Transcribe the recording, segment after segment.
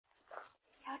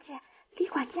姐，李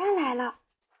管家来了。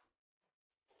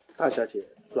大小姐，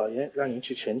老爷让您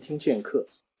去前厅见客。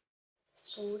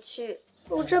不去，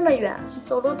路这么远，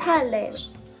走路太累了。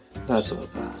那怎么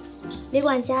办？李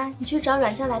管家，你去找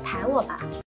阮教来抬我吧。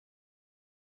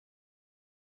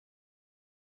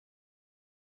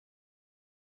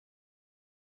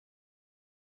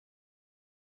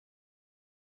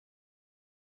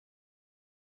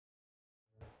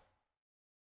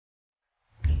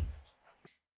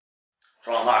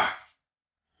周老妹儿，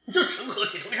你这成何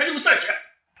体统？你还这么在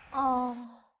这？哦，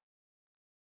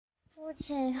父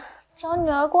亲，找女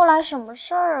儿过来什么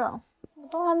事儿啊？我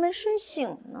都还没睡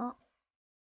醒呢。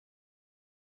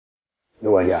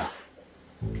刘管家，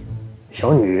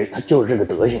小女她就是这个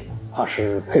德行，怕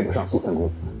是配不上苏三公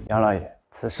子。杨老爷，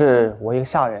此事我一个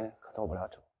下人可做不了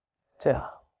主。这样，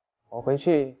我回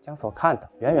去将所看的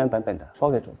原原本本的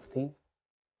说给主子听，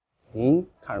您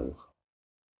看如何？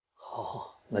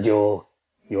好，那就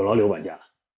有劳刘管家了。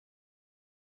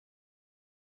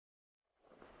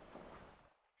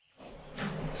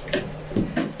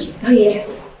老爷，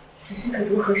此事可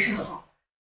如何是好？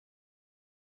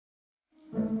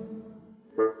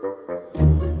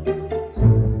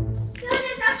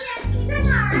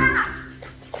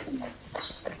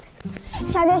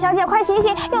小姐，快醒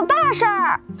醒，有大事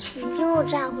儿！你又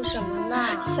咋呼什么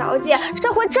呢？小姐，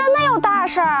这回真的有大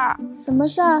事儿！什么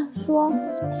事儿？说。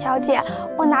小姐，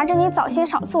我拿着你早先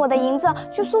赏赐我的银子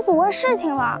去苏府问事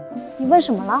情了。你问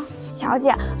什么了？小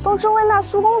姐，都质问那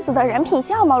苏公子的人品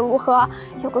相貌如何。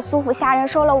有个苏府下人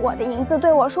收了我的银子，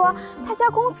对我说，他家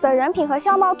公子的人品和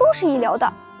相貌都是一流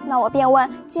的。那我便问，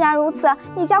既然如此，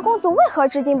你家公子为何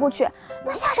至今不娶？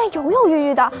那下人犹犹豫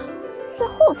豫的，最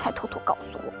后才偷偷告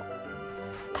诉我。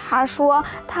他说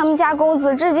他们家公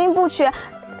子至今不娶，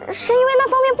是因为那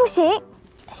方面不行。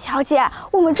小姐，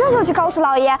我们这就去告诉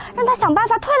老爷，让他想办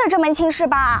法退了这门亲事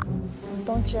吧。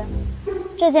冬至，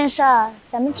这件事儿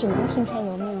咱们只能听天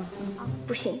由命了。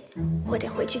不行，我得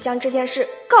回去将这件事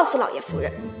告诉老爷夫人。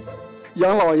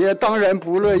杨老爷当然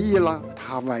不乐意了，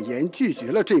他婉言拒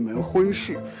绝了这门婚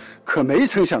事。可没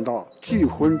曾想到，拒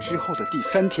婚之后的第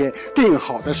3天，定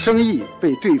好的生意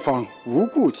被对方无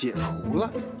故解除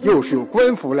了，又是有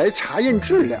官府来查验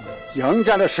质量，杨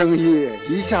家的生意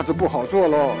一下子不好做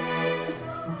喽。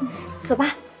走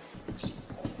吧。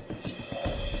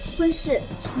婚事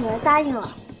女儿答应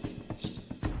了。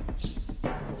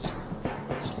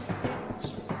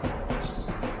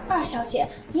二小姐，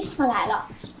你怎么来了？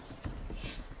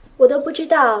我都不知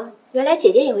道，原来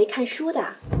姐姐也会看书的。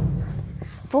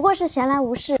不过是闲来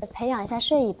无事，培养一下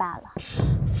睡意罢了。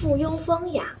附庸风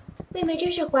雅，妹妹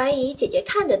真是怀疑姐姐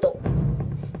看得懂，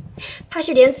怕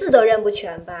是连字都认不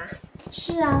全吧？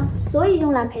是啊，所以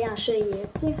慵懒培养睡意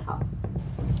最好。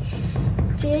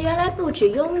姐姐原来不止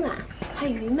慵懒，还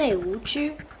愚昧无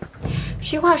知。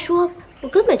实话说，我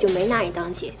根本就没拿你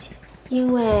当姐姐，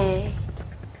因为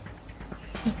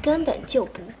你根本就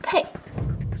不配。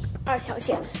二小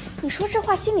姐，你说这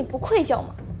话心里不愧疚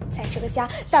吗？在这个家，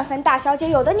但凡大小姐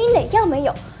有的你哪样没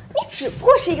有？你只不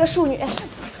过是一个庶女。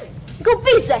你给我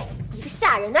闭嘴！一个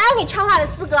下人哪有你插话的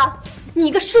资格？你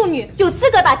一个庶女有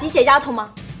资格打嫡姐丫头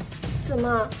吗？怎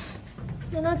么？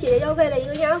难道姐姐要为了一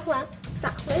个丫鬟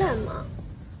打回来吗？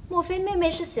莫非妹妹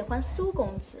是喜欢苏公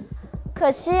子？可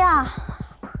惜啊，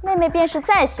妹妹便是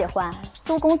再喜欢，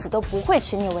苏公子都不会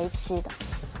娶你为妻的。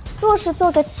若是做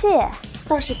个妾，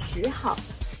倒是极好。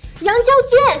杨娇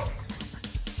娟，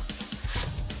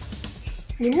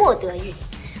你莫得意，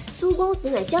苏公子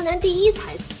乃江南第一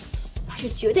才子，他是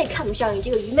绝对看不上你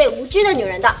这个愚昧无知的女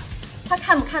人的。他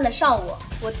看不看得上我，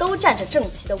我都占着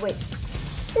正妻的位子。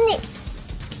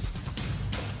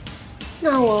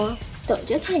那我等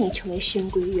着看你成为深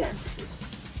闺怨妇。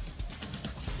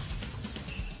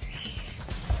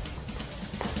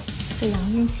这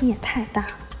杨烟心也太大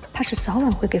了，怕是早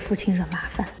晚会给父亲惹麻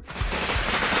烦。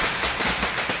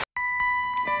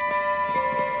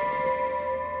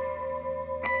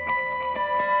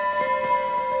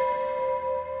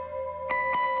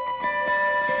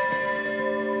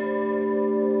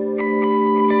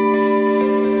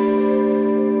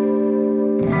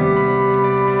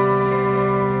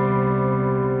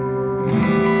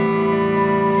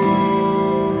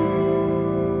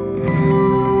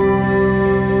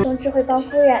会帮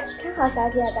夫人看好小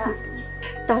姐的。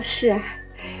倒是。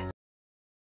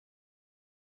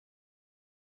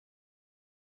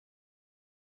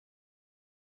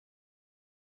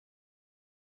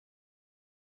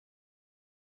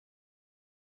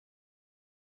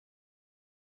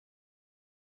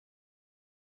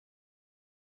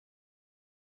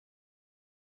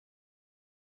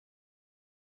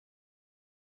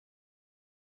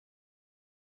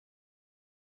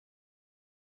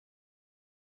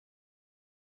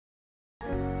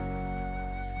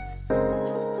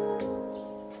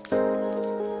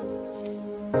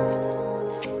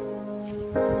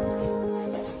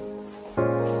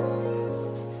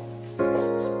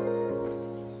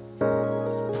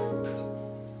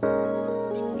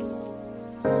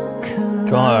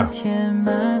庄儿，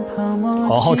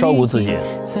好好照顾自己。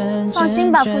放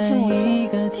心吧，父亲母亲，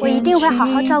我一定会好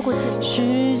好照顾自己。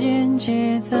时间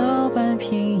节奏般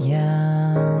平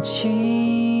扬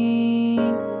起，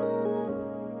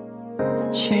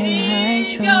浅海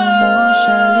中抹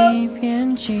沙粒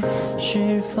边际，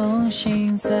是风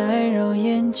信在揉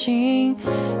眼睛，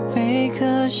贝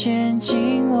壳陷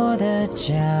进我的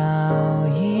脚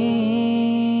印。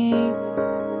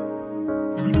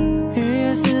日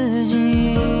月四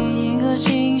季，银河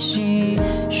星系，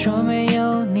说没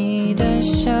有你的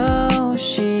消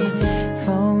息，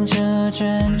风筝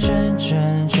转转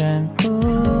转转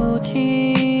不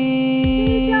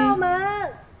停。叫门。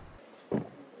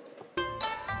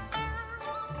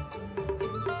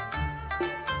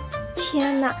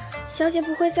天哪，小姐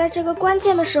不会在这个关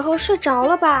键的时候睡着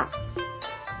了吧？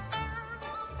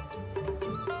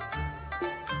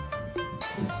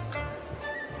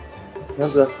娘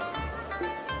子，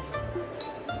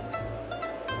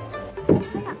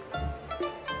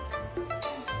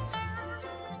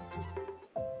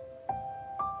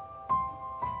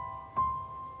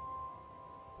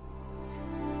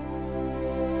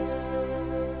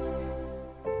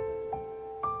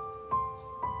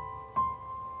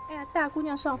哎呀，大姑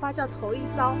娘上发轿头一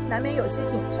遭，难免有些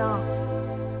紧张。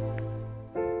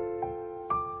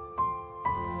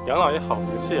杨老爷好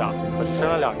福气啊，可是生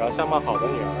了2个相貌好的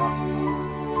女儿啊。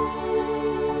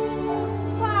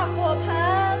画火盆。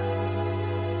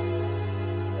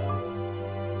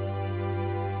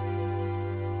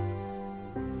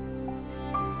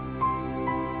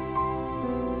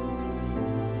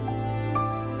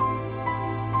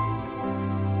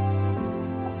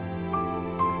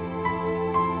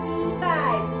一拜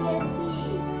天地。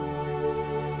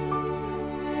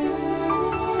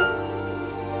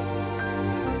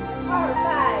2拜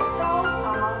高堂。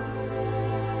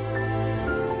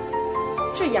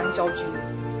这杨昭君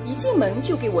一进门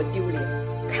就给我丢脸，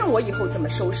看我以后怎么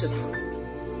收拾她。夫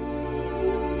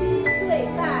妻对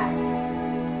拜。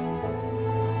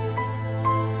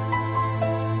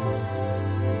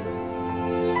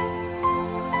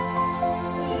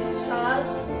礼成，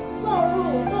送入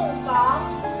洞房。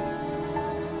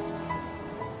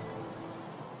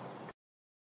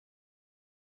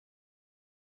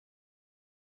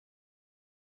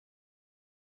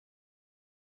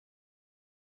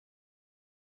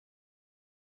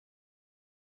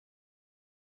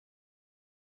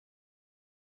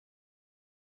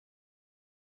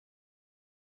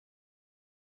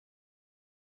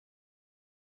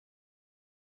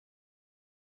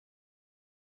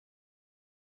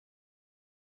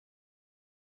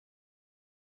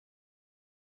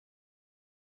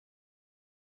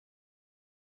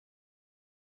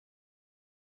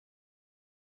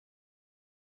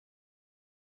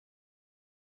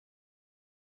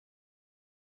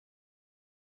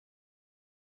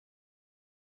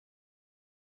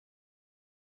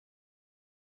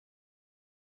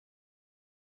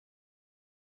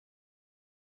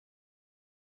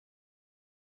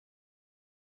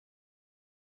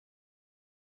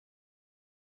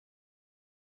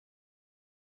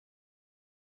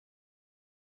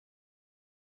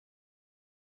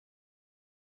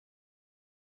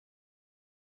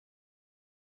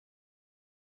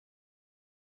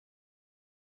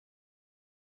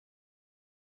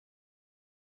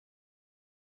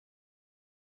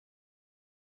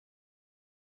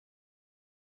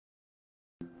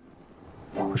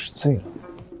我是醉了。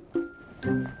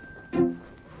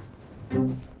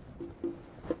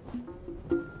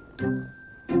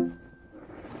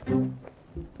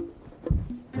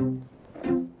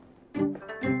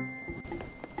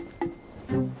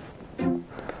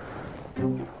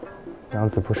娘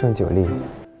子不胜酒力，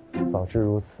早知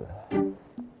如此，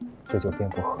这酒便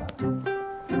不喝了。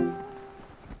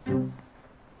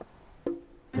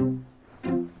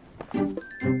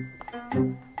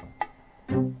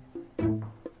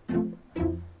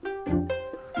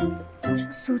这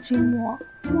苏君莫，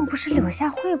莫不是柳下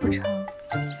惠不成？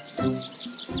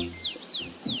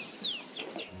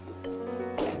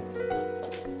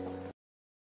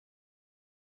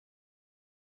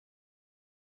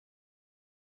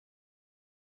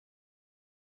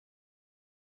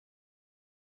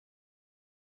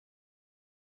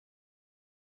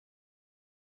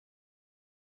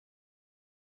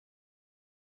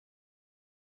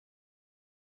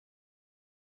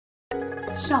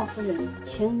少夫人，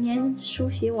请您梳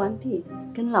洗完毕，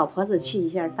跟老婆子去一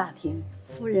下大厅。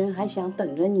夫人还想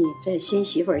等着你这新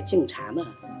媳妇儿敬茶呢。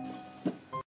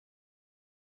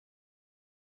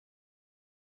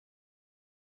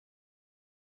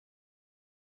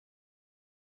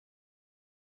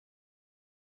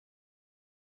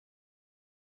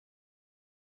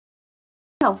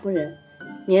少夫人，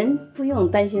您不用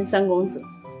担心三公子。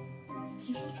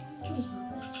听说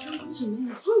三公子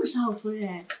没有碰少夫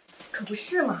人，可不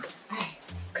是嘛？哎，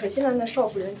可惜了那少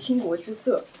夫人倾国之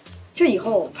色，这以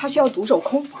后怕是要独守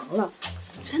空房了。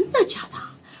真的假的？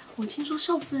我听说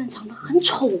少夫人长得很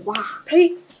丑啊！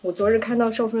呸！我昨日看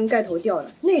到少夫人盖头掉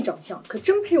了，那长相可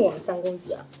真配我们三公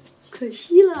子啊。可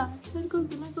惜了，三公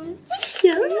子那个人不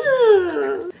行啊！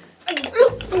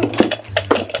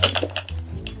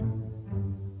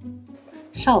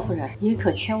少夫人，你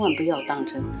可千万不要当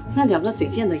真，那两个嘴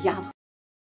贱的丫头。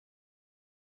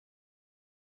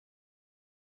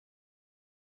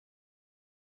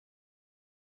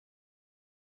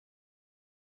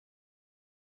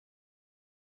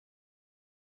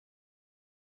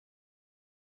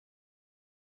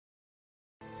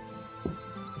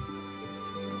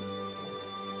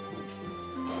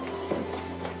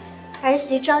儿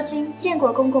媳昭君见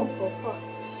过公公婆婆。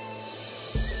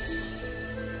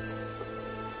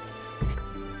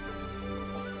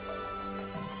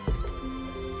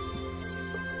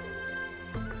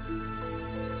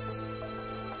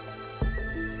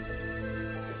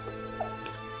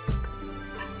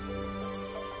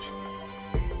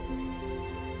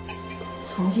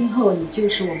从今后你就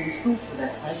是我们苏府的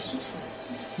儿媳妇，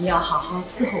你要好好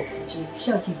伺候夫君，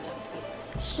孝敬长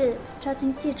辈。是，昭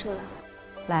君记住了。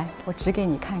来，我指给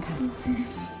你看看。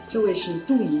这位是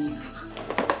杜姨娘。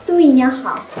杜姨娘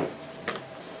好。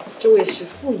这位是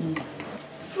傅姨娘。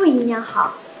傅姨娘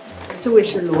好。这位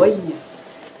是罗姨娘。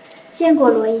见过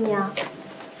罗姨娘。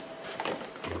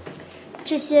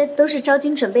这些都是昭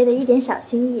君准备的一点小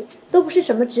心意，都不是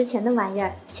什么值钱的玩意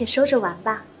儿，且收着玩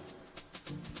吧。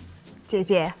姐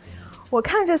姐，我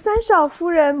看着三少夫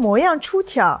人模样出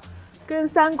挑，跟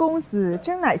三公子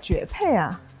真乃绝配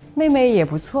啊！妹妹也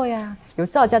不错呀，有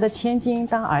赵家的千金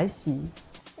当儿媳。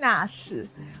那是，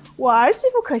我儿媳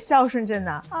妇可孝顺着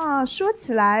呢啊！说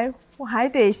起来，我还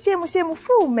得羡慕羡慕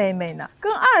傅妹妹呢，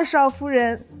跟二少夫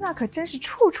人那可真是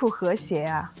处处和谐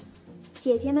啊！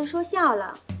姐姐们说笑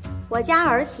了，我家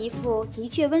儿媳妇的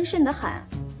确温顺得很，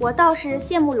我倒是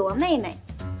羡慕罗妹妹，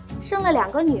生了2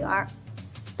个女儿。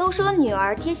都说女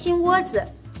儿贴心窝子，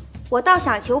我倒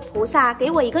想求菩萨给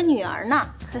我一个女儿呢。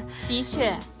的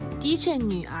确，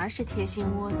女儿是贴心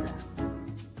窝子。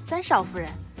三少夫人，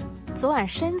昨晚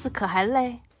身子可还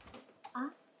累？啊？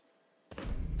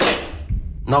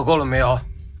闹够了没有？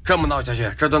这么闹下去，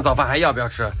这顿早饭还要不要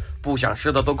吃？不想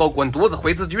吃的都给我滚犊子，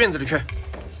回自己院子里去。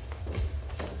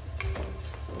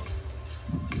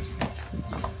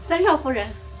三少夫人，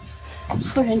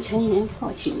夫人请您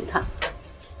过去一趟。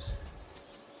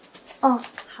哦，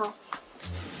好。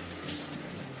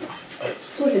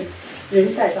夫人，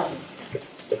人带到了。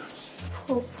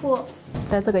婆婆，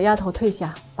带这个丫头退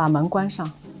下，把门关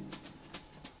上。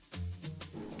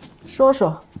说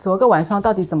说昨个晚上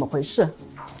到底怎么回事？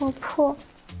婆婆，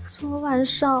昨晚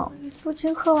上夫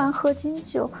君喝完合卺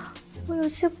酒，我有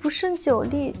些不胜酒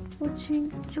力，夫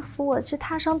君就扶我去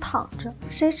榻上躺着，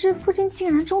谁知夫君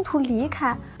竟然中途离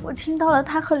开。我听到了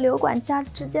他和刘管家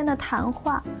之间的谈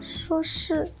话，说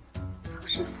是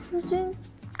夫君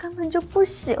根本就不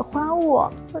喜欢我，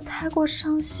我太过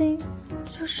伤心，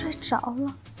就睡着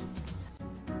了。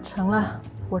成了，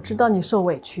我知道你受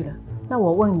委屈了。那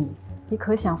我问你，你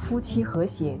可想夫妻和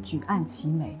谐，举案齐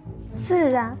眉？自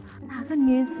然，哪个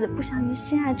女子不想与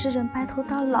心爱之人白头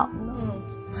到老呢？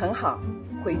很好，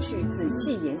回去仔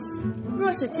细研习。若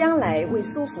是将来为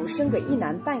苏府生个一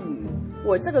男半女，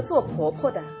我这个做婆婆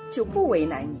的就不为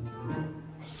难你。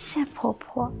谢婆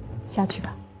婆。下去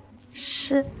吧。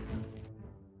是。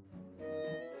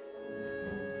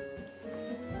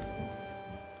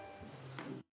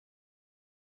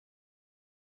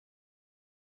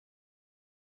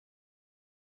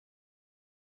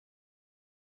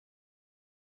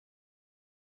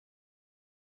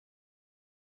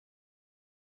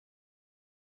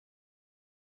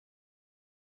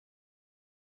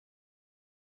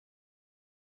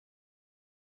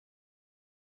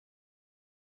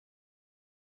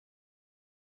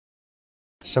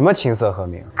什么琴瑟和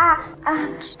鸣？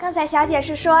刚才小姐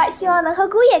是说希望能和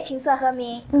姑爷琴瑟和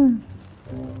鸣。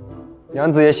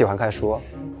娘子也喜欢看书。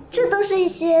这都是一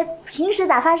些平时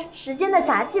打发时间的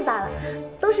杂技罢了，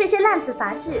都是一些烂词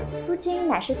杂句。夫君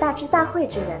乃是大智大慧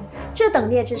之人，这等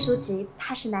劣质书籍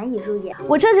怕是难以入眼。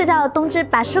我这就叫冬枝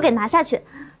把书给拿下去，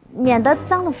免得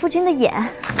脏了夫君的眼。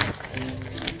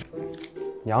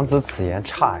娘子此言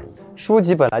差矣，书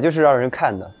籍本来就是让人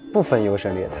看的，不分优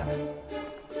胜劣汰。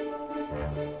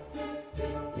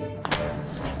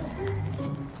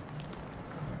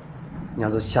娘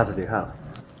子，下次别看了，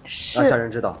让下人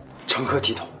知道，成何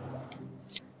体统。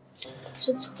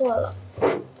知错了，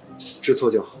知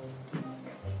错就好。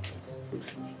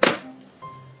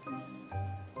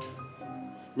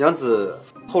娘子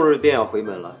后日便要回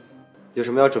门了，有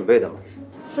什么要准备的吗？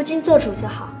夫君做主就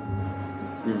好。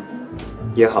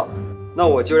也好，那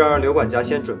我就让刘管家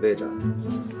先准备着，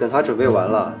等他准备完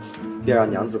了，便让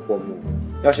娘子过目。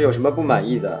要是有什么不满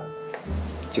意的，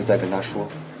就再跟他说。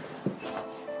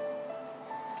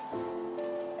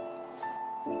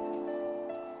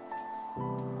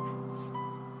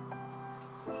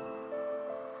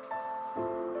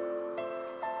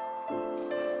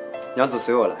娘子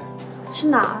随我来。去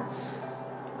哪儿？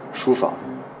书房。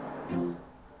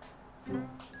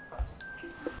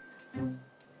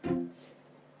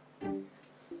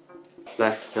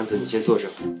来，娘子，你先坐着。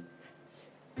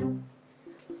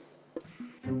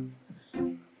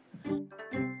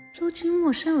周君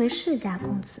莫身为世家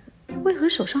公子，为何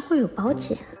手上会有宝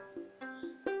剑？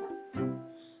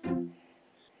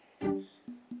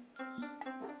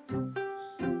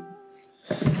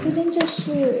夫君这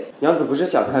是？娘子不是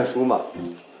想看书吗？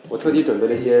我特地准备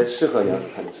了一些适合娘子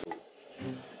看的书，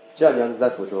这样娘子在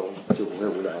府中就不会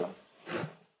无聊了。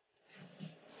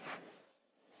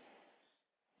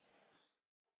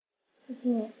夫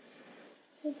君，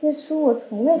这些书我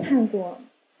从未看过，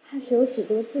怕是有许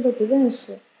多字都不认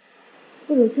识，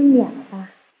不如就免了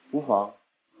吧。无妨，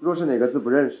若是哪个字不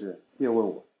认识，便问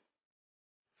我。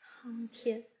苍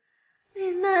天，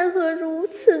你奈何如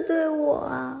此对我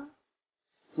啊？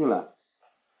进来。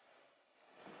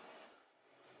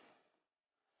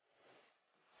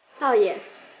少爷，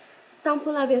当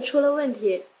铺那边出了问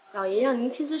题，老爷让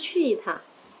您亲自去一趟。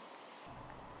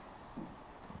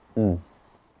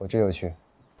我这就去。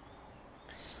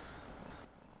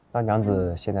让娘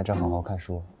子现在正好好看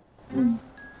书。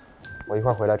我一会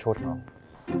儿回来抽场。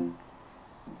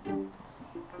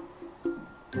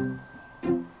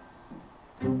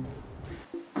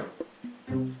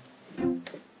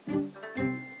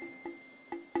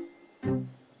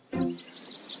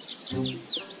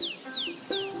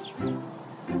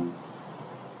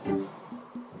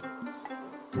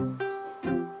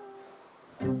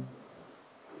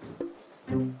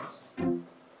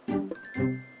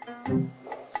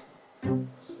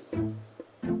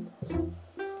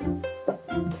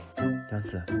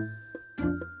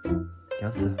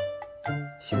娘子，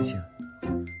醒醒！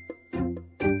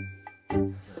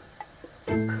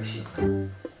可惜。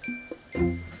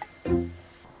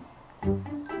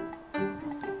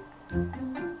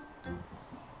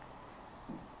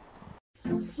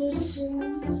夫君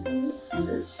如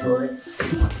此多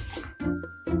情。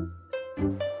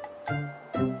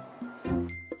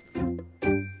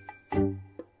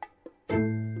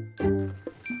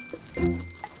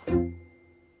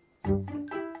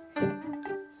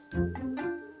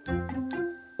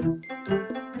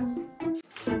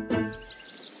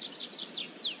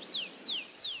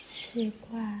奇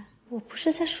怪，我不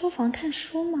是在书房看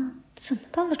书吗？怎么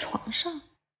到了床上？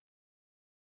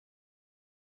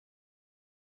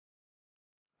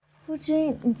夫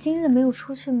君，你今日没有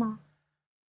出去吗？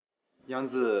娘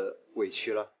子委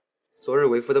屈了，昨日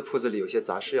为夫的铺子里有些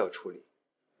杂事要处理，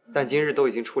但今日都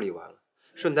已经处理完了，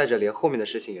顺带着连后面的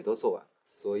事情也都做完了，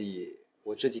所以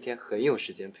我这几天很有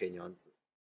时间陪娘子。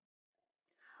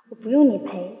我不用你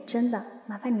陪，真的，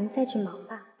麻烦您再去忙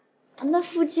吧。那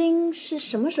夫君是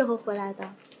什么时候回来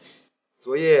的？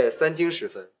昨夜3更时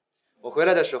分，我回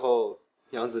来的时候，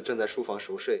娘子正在书房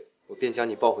熟睡，我便将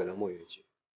你抱回了墨月居。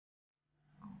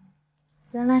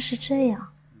原来是这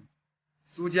样。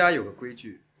苏家有个规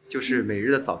矩，就是每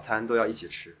日的早餐都要一起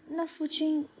吃。那夫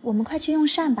君，我们快去用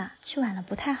膳吧，去晚了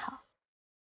不太好。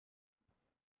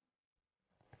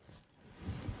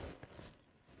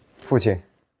父亲、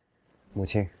母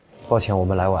亲，抱歉，我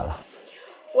们来晚了。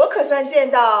我可算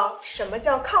见到什么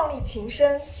叫伉俪情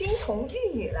深、金童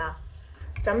玉女了。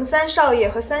咱们3少爷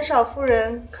和3少夫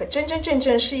人可真真正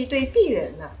正是一对璧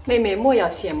人呢。妹妹莫要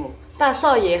羡慕，大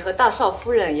少爷和大少夫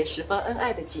人也十分恩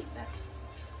爱的紧呢。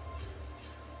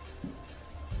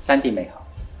3弟妹好。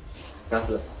娘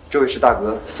子，这位是大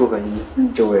哥苏恒一，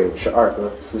这位是二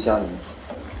哥苏香凝。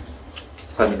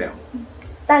3弟妹好。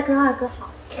大哥、二哥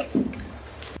好。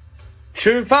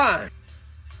吃饭。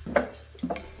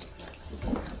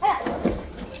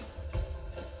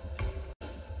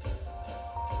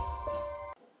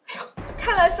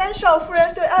看来3少夫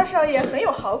人对2少爷很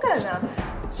有好感呢，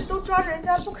这都抓着人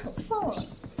家不肯放了。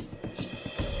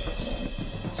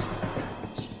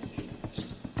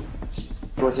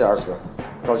多谢二哥，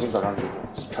昭君早上嘱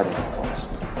咐，差点忘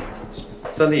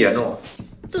了。3弟言重了。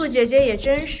杜姐姐也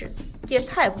真是，也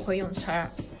太不会用词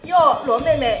儿。哟，罗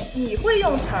妹妹，你会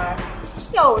用词儿？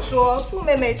要我说，傅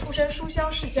妹妹出身书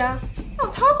香世家，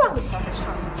让她换个词儿还差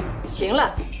不多。行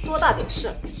了，多大点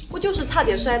事，不就是差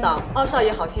点摔倒，2少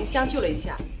爷好心相救了一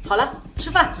下。好了，吃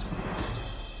饭。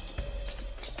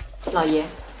老爷，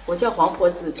我叫黄婆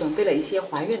子准备了一些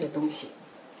还愿的东西。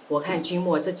我看君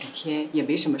莫这几天也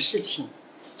没什么事情，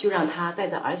就让他带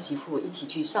着儿媳妇一起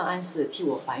去上安寺替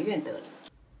我还愿得了。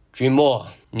君莫，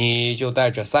你就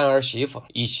带着三儿媳妇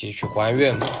一起去还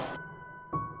愿吧。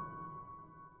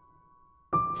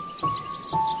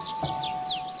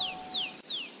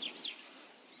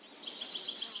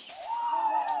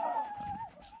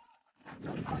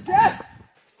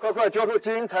快交出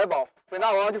金银财宝，本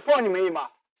大王就放你们一马。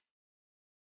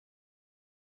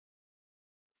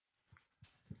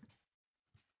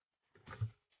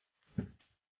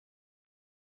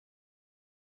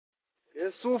连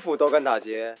苏府都敢打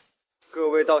劫，各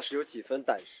位倒是有几分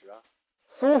胆识啊！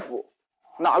苏府？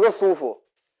哪个苏府？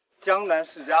江南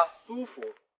世家苏府。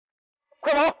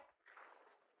快跑！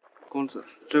公子，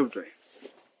追不追？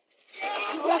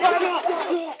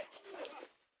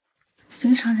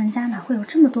寻常人家哪会有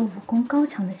这么多武功高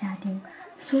强的家丁？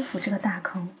苏府这个大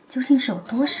坑究竟是有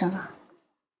多深啊？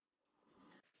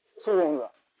苏公子，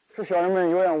是小人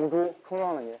们有眼无珠，冲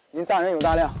撞了您。您大人有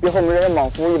大量，别和我们这些莽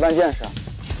夫一般见识。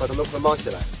把他们捆绑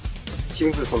起来，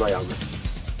亲自送到衙门。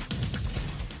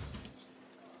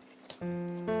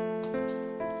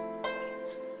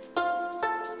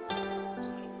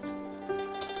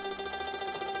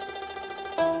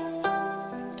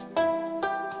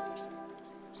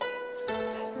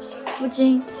夫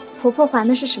君，婆婆还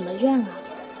的是什么愿啊？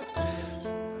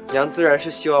娘自然是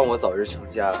希望我早日成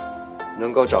家，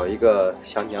能够找一个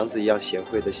像娘子一样贤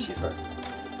惠的媳妇儿。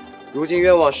如今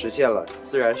愿望实现了，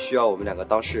自然需要我们两个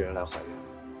当事人来还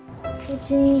愿。夫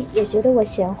君也觉得我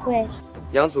贤惠？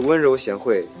娘子温柔贤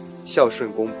惠，孝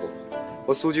顺公婆，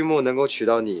我苏君木能够娶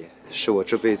到你，是我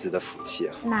这辈子的福气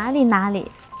啊！哪里，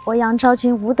我杨昭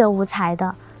君无德无才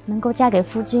的，能够嫁给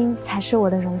夫君才是我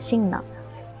的荣幸呢。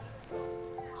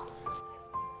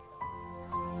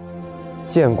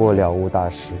见过了悟大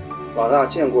师，老大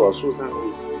见过苏三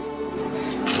公子。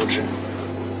不知。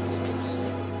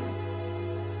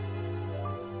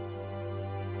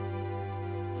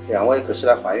两位可是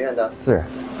来还愿的？自然。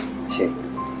请。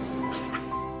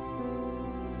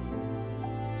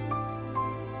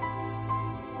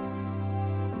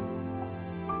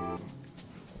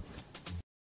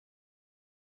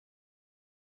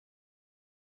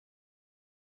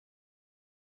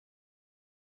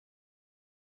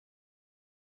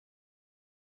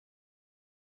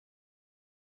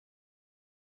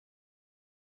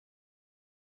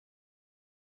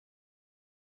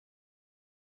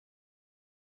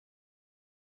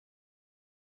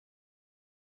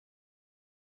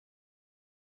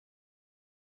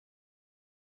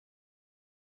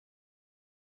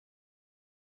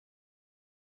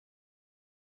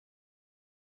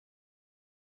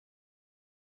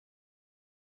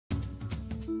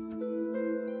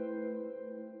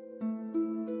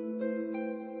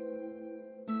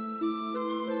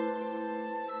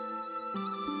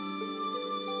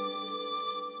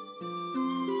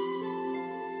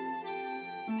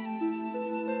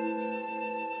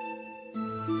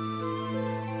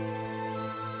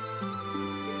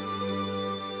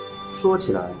说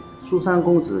起来，苏三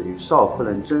公子与少夫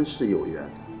人真是有缘。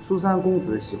苏三公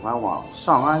子喜欢往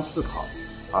上安寺跑，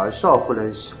而少夫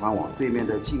人喜欢往对面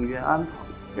的静渊庵跑，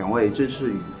两位真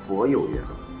是与佛有缘。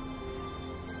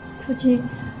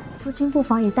夫君不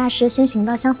妨与大师先行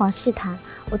到厢房细谈。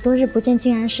我多日不见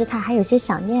静安师太，还有些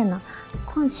想念呢。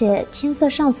况且天色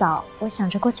尚早，我想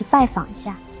着过去拜访一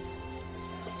下。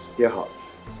也好，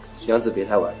娘子别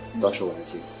太晚，到时候我来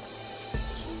接你。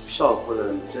少夫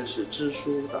人真是知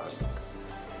书达理。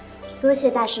多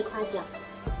谢大师夸奖。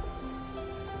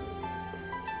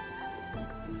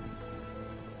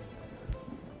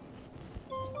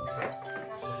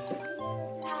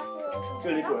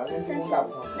这里果然跟故宫大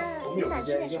不相同。我们有时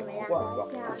间一定好好逛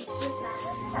一逛。小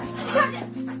姐，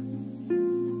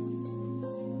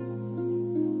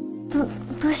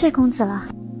多谢公子了。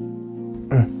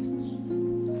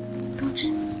都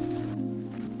知。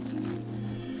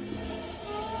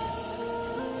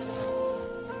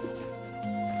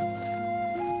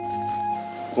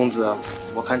公子，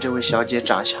我看这位小姐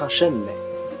长相甚美，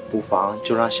不妨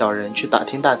就让小人去打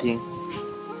听打听。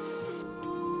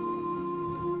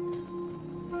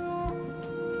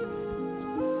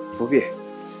不必，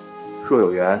若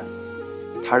有缘，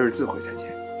他日自会再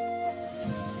见。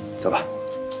走吧。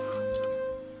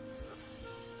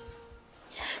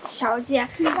小姐，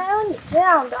哪有你这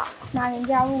样的？拿人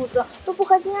家褥子都不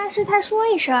和静安师太说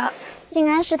一声。静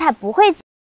安师太不会。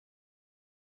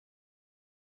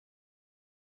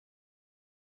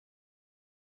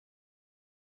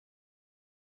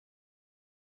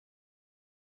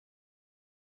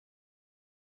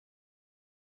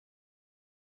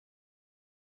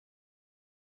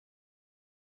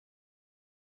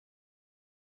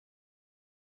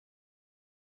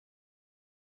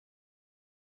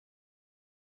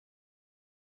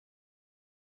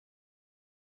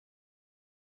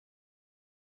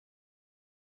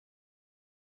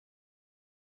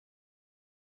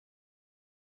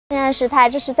安师太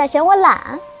这是在嫌我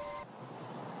懒？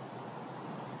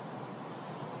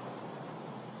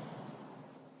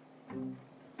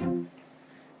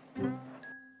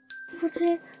夫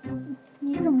君，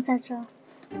你怎么在这？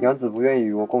娘子不愿意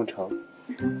与我共乘。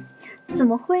怎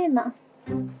么会呢？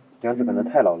娘子可能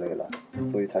太劳累了，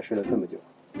所以才睡了这么久。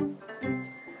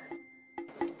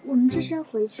我们这是要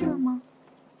回去了吗？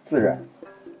自然，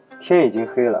天已经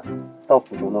黑了，到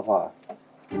府中的话，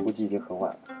估计已经很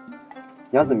晚了。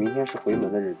娘子明天是回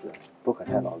门的日子，不可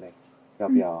太劳累，要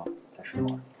不要再睡会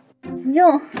儿？不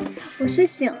用，我睡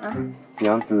醒了。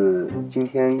娘子今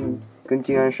天跟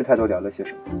静安师太都聊了些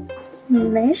什么？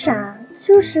没啥，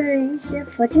就是一些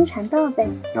佛经禅道呗。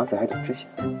娘子还懂这些？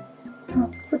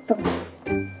不懂。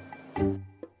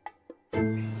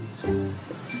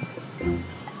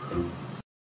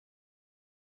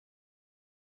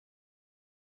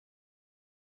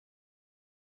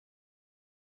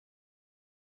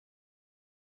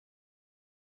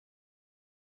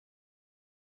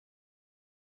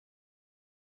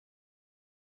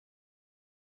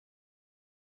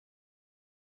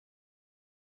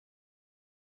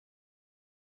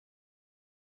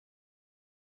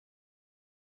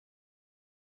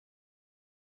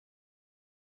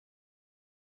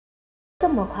这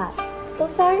么快，都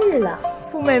3日了。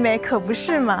傅妹妹可不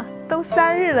是嘛，都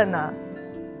3日了呢。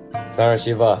三儿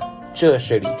媳妇，这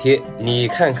是礼贴，你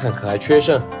看看可还缺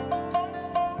剩？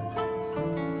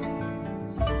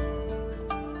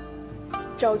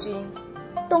昭君，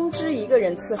东芝一个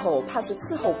人伺候，怕是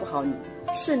伺候不好你，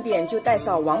顺便就带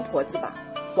上王婆子吧。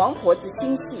王婆子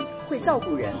心细，会照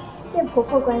顾人。谢婆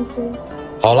婆关心。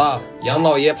好了，杨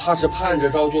老爷怕是盼着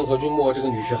昭君和君莫这个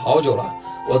女婿好久了。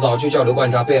我早就叫刘管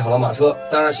家备好了马车，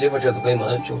三儿媳妇这次回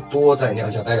门就多在娘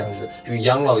家待2日，与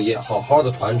杨老爷好好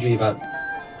的团聚一番。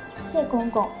谢公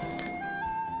公。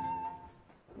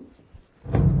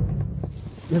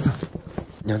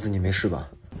娘子，你没事吧？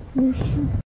没事。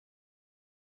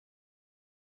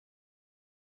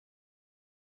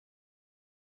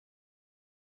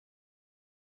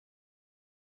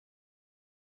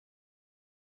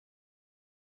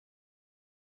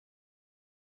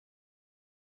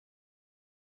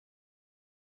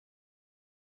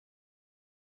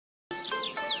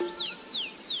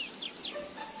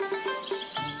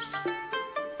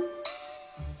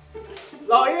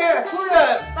老爷、夫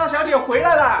人、大小姐回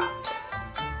来了。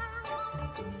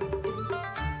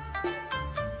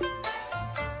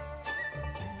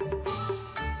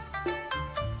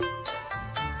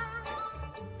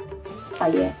老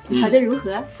爷，你瞧着如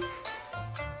何？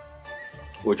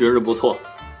我觉着不错。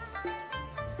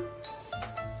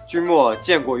君莫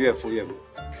见过岳父岳母。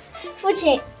父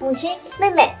亲、母亲、妹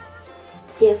妹、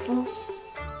姐夫。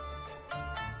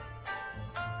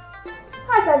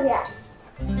二小姐。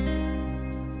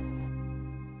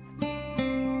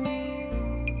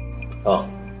啊，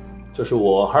这是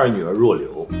我二女儿若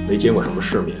柳，没见过什么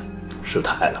世面，失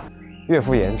态了。岳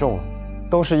父言重了，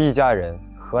都是一家人，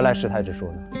何来失态之说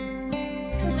呢？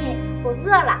父亲，我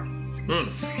饿了。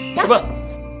吃饭。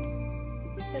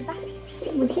走吧，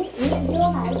母亲，你给我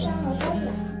买了香萝卜子。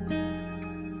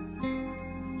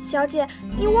小姐，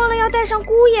你忘了要带上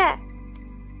姑爷。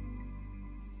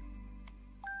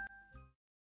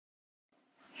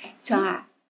庄儿，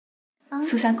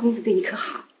苏三公子对你可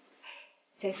好？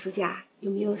在苏家有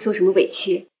没有受什么委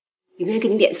屈？有没有给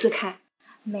你脸色看？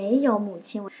没有，母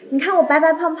亲，你看我白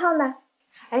白胖胖的，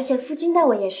而且夫君待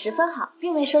我也十分好，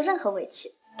并未受任何委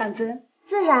屈。当真？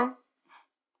自然。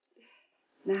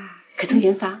那可曾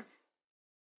圆房？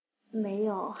没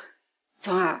有。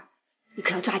庄儿，你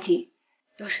可要抓紧，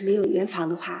要是没有圆房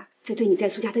的话，这对你在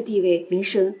苏家的地位、名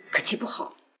声可岂不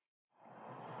好？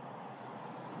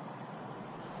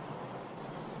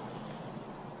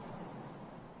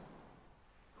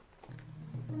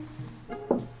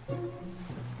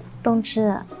冬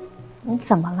芝，你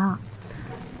怎么了？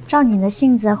照你的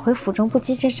性子，回府中不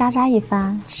叽叽喳喳一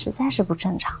番，实在是不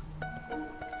正常。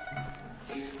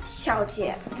小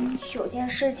姐，有件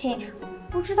事情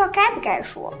不知道该不该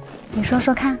说。你说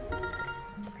说看。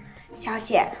小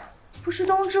姐，不是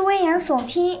冬芝危言耸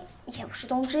听，也不是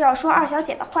冬芝要说二小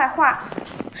姐的坏话，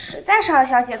实在是二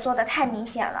小姐做的太明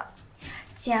显了。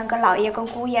既然跟老爷跟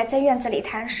姑爷在院子里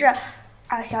谈事，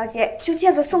二小姐就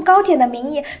借着送糕点的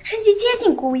名义，趁机接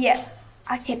近姑爷，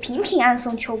而且频频暗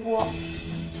送秋波。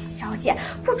小姐，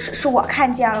不只是我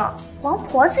看见了，王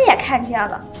婆子也看见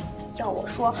了。要我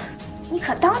说，你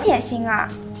可当点心啊！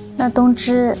那冬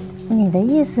芝，你的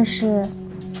意思是？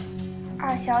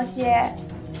二小姐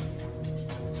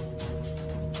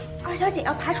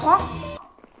要爬床。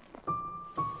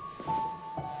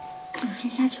你先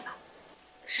下去吧。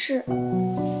是。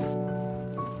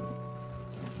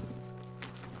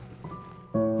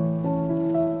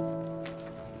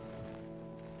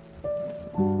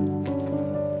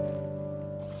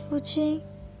君，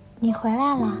你回来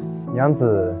了。娘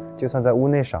子就算在屋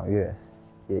内赏月，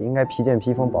也应该披件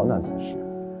披风保暖才是。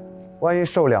万一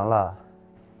受凉了，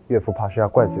岳父怕是要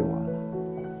怪罪我了。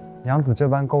娘子这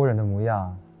般勾人的模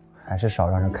样，还是少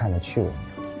让人看得去为妙。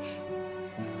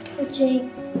夫君，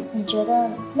你觉得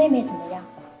妹妹怎么样？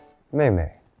妹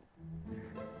妹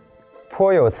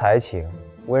颇有才情，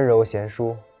温柔贤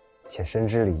淑，且深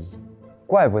知礼仪，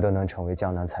怪不得能成为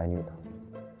江南才女呢。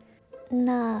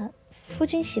那夫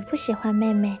君喜不喜欢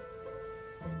妹妹？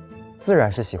自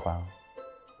然是喜欢啊，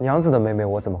娘子的妹妹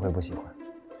我怎么会不喜欢？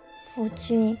夫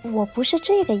君，我不是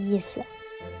这个意思。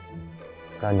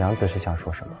那娘子是想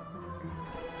说什么？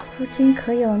夫君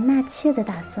可有纳妾的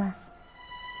打算？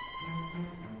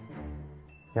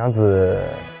娘子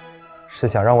是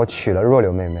想让我娶了若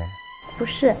柳妹妹？不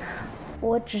是，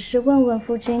我只是问问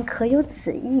夫君可有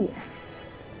此意。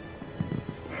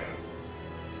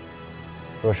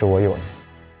若是我有呢？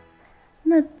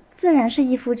那自然是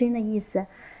依夫君的意思。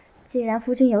既然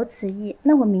夫君有此意，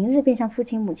那我明日便向父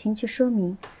亲母亲去说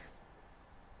明。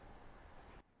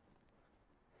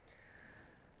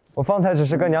我方才只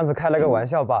是跟娘子开了个玩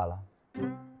笑罢了。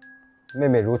妹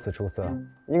妹如此出色，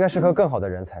应该是和更好的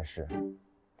人才是。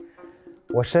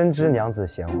我深知娘子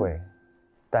贤惠，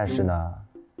但是呢，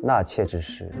纳妾之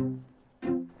事，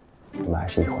我们还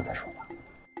是以后再说吧。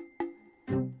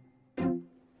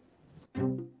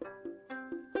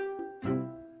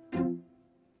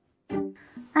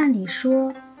按理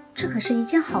说，这可是一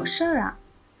件好事儿啊，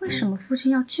为什么夫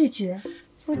君要拒绝？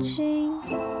夫君，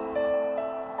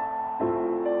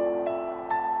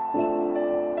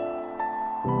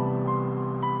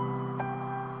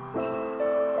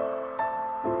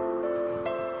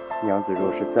娘子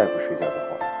若是再不睡觉的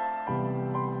话，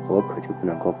我可就不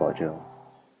能够保证，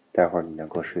待会儿你能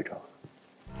够睡着了。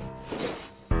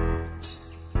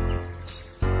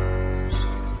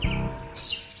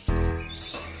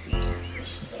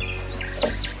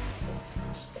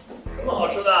什么好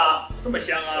吃的啊？这么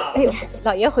香啊！哎呦，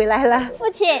老爷回来了。父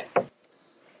亲，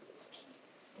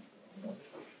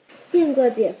见过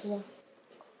姐夫。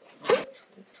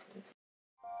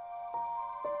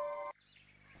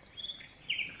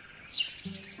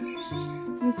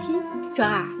母亲，庄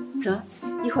儿，走，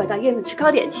一会儿到院子吃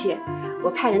糕点去。我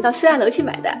派人到四岸楼去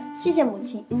买的。谢谢母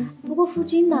亲。不过夫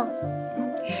君呢？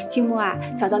君莫啊，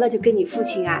早早的就跟你父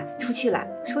亲啊出去了，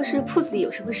说是铺子里有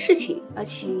什么事情，要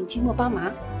请君莫帮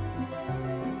忙。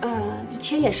这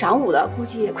天也晌午了，估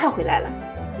计也快回来了。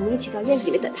我们一起到院子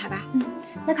里面等他吧。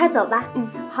那快走吧。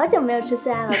好久没有吃四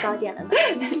岸楼糕点了呢。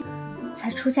才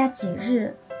出家几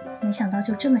日，没想到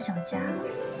就这么想家了。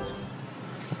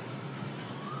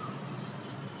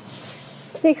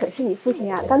这可是你父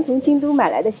亲啊刚从京都买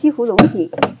来的西湖龙井，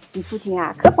你父亲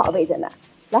啊可宝贝着呢。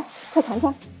来，快尝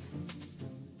尝。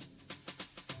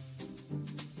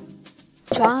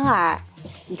庄儿，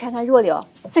你看看若柳，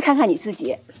再看看你自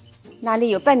己，哪里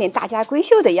有半点大家闺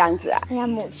秀的样子啊？哎呀，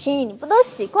母亲，你不都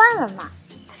习惯了吗？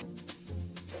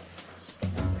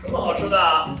什么好吃的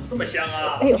啊？这么香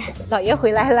啊！哎呦，老爷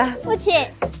回来了。父亲，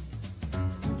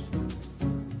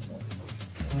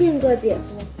见过姐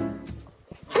夫。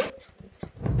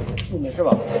你没事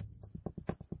吧？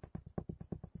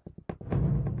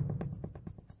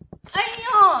哎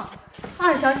呦，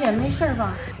二小姐没事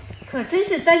吧？可真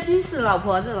是担心死老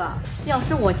婆子了。要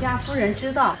是我家夫人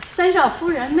知道三少夫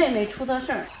人妹妹出的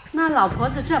事儿，那老婆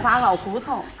子这把老骨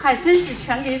头还真是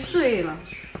全给碎了。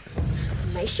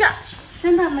没事儿，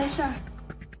真的没事儿。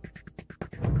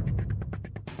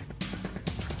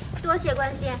多谢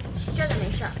关心，真的没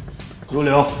事儿。如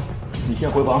柳，你先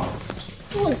回房。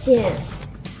父亲。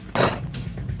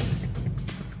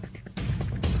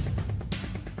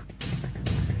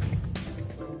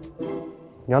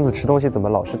娘子吃东西怎么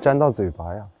老是沾到嘴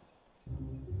巴呀？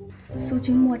苏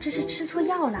君莫这是吃错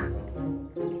药了。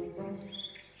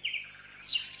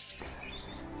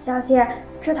小姐，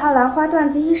这套兰花缎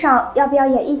子衣裳要不要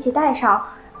也一起带上？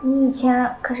你以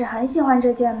前可是很喜欢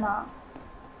这件呢。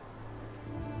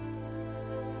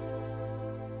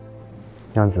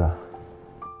娘子，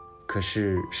可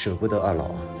是舍不得二老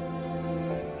啊。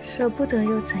舍不得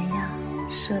又怎样？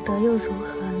舍得又如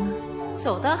何呢？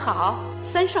走得好，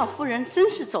三少夫人真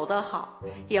是走得好，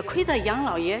也亏得杨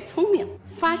老爷聪明，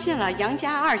发现了杨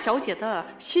家二小姐的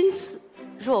心思。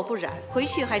若不然，回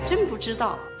去还真不知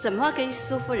道怎么给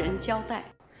苏夫人交代。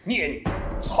孽女，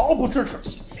毫不支持！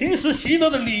平时习得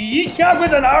的礼仪家规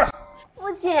在哪儿？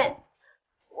父亲，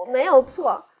我没有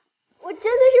错，我真的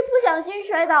是不小心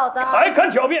摔倒的。还敢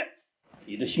狡辩？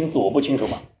你的心思我不清楚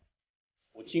吗？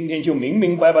我今天就明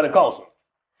明白白的告诉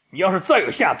你，你要是再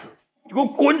有下次，就给我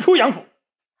滚出杨府！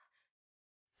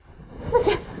父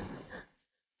亲，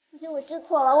亲，我知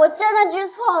错了，我真的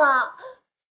知错了。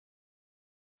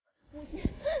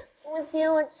母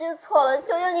亲，我知错了，求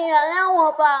求你原谅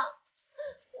我吧。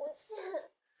母亲。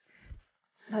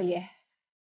老爷，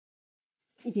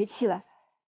你别气了，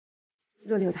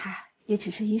若柳他也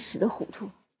只是一时的糊涂。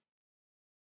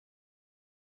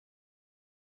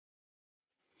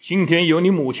今天有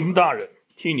你母亲大人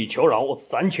替你求饶，我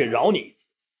暂且饶你。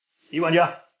李管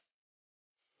家，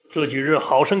这几日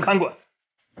好生看管。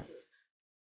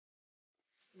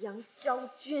杨昭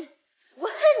君，我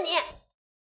恨你！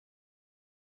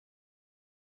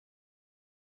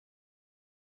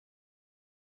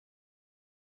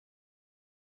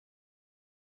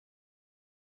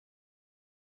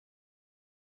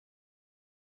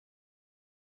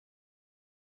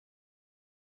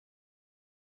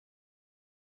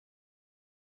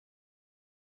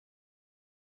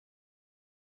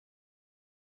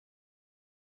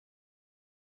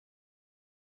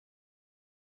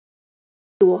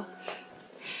多，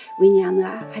为娘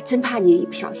呢还真怕你一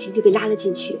不小心就被拉了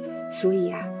进去，所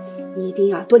以啊，你一定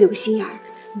要多留个心眼儿。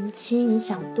母亲，你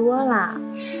想多了。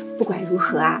不管如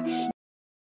何啊，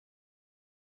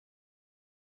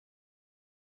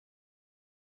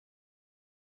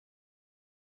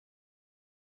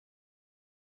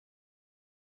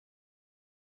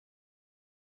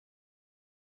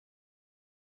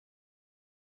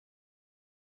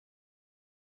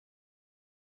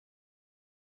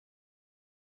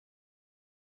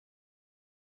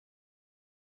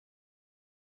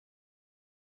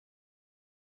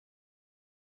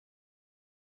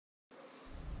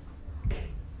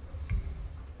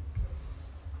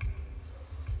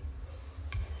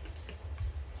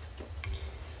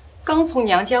刚从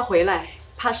娘家回来，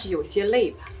怕是有些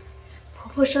累吧？婆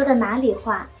婆说的哪里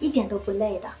话，一点都不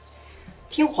累的。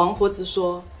听黄婆子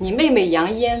说，你妹妹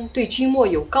杨嫣对君莫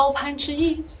有高攀之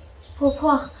意。婆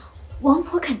婆，王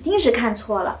婆肯定是看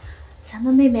错了。咱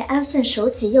们妹妹安分守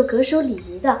己又恪守礼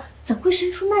仪的，怎会生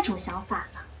出那种想法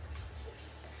呢？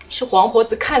是黄婆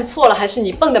子看错了，还是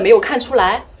你笨的没有看出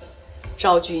来？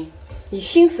昭君，你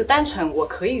心思单纯，我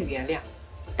可以原谅。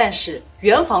但是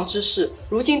圆房之事，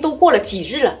如今都过了几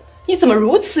日了，你怎么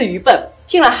如此愚笨，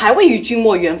竟然还未与君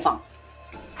莫圆房？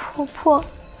婆婆，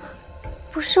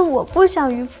不是我不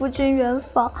想与夫君圆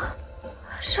房，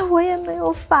是我也没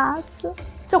有法子。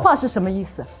这话是什么意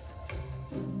思？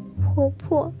婆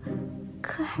婆，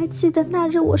可还记得那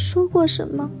日我说过什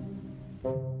么？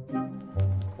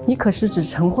你可是指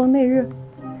成婚那日？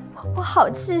婆婆好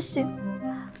记性。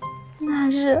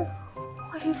那日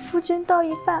我与夫君到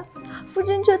一半，夫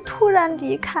君却突然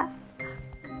离开。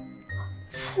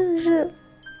次日，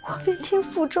我便听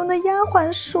府中的丫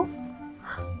鬟说，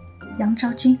杨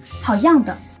昭君好样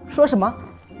的！说什么？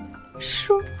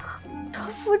说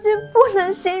夫君不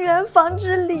能行圆房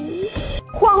之礼。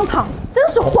荒唐，真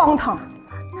是荒唐！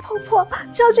婆婆，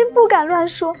昭君不敢乱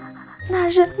说，那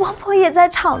日王婆也在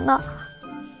场呢。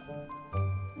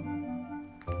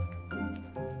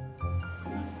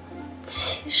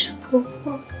其实婆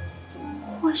婆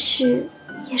或许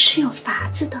也是有法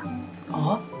子的。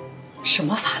哦，什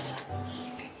么法子？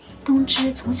冬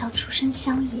芝从小出身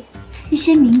乡野，一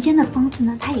些民间的方子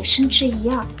呢，她也深知一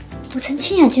二。我曾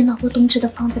亲眼见到过冬芝的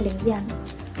方子灵验呢。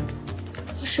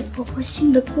要是婆婆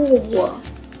信得过我，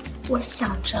我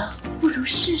想着不如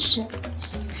试试。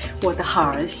我的好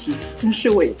儿媳，真是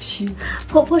委屈。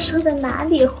婆婆说的哪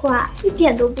里话，一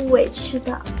点都不委屈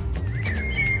的。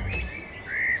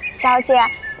小姐，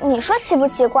你说奇不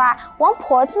奇怪？王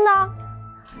婆子呢？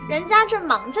人家正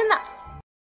忙着呢。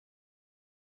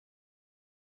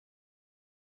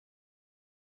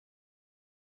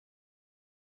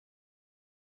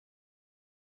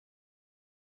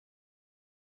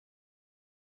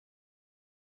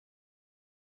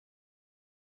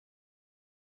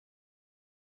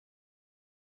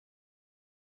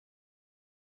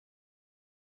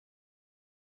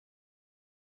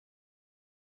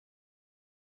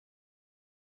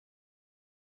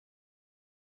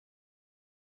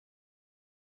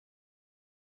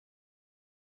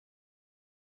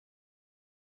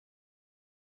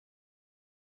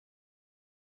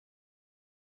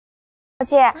小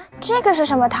姐，这个是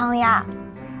什么汤呀？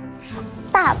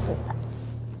大补的。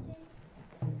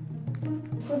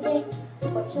夫君，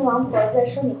我听王婆子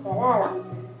说你回来了，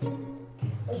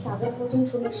我想着夫君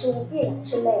处理事务必然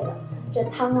是累的，这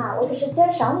汤啊，我可是今儿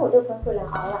晌午就吩咐人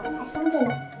熬了，还香着呢。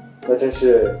那真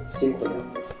是辛苦娘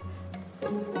子。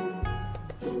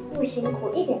不辛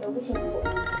苦，一点都不辛苦。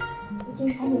夫君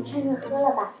赶紧趁热喝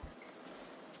了吧。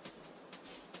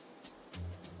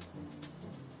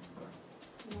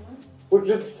不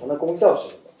知此汤的功效是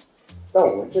什么，但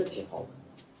我闻着挺好的。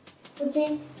夫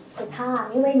君，此汤啊，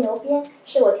名为牛鞭，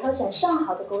是我挑选上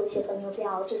好的枸杞和牛鞭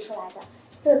熬制出来的，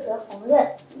色泽红润，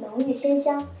浓郁鲜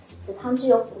香。此汤具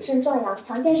有补肾壮阳、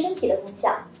强健身体的功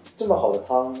效。这么好的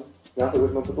汤，娘子为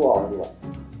什么不多熬一碗？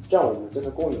这样我们真的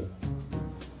够瘾了。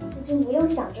夫君不用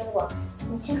想着我，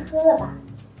你先喝了吧。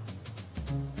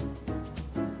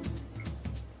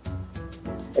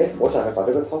哎，我想着把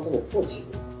这个汤送给父亲。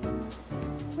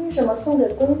为什么送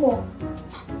给公公？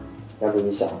娘子，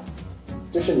你想，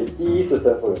这是你第一次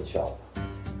奔赴人去熬的，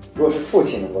如果是父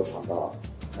亲能够尝到，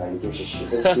那一定是十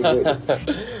分欣慰的。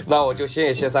那我就先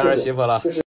也谢三儿媳妇了。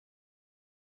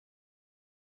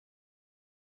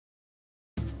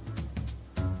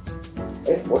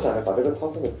哎，我想着把这个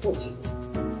汤送给父亲。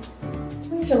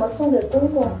为什么送给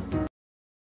公公？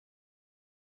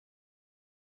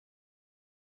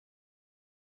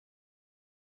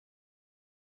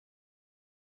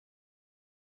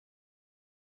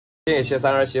先也谢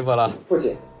三儿媳妇了。父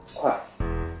亲，快，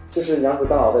这是娘子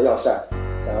刚熬的药膳，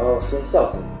想要先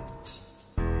孝敬。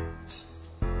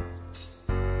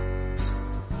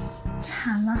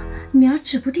惨了，女儿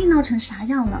指不定闹成啥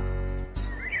样了。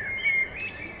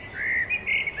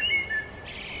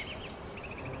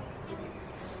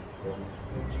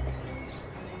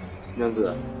娘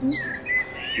子，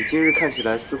你今日看起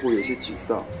来似乎有些沮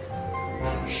丧，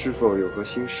是否有何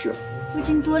心事？夫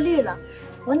君多虑了，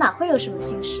我哪会有什么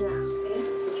心事啊？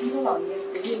我听说老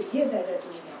爷昨夜一夜待在这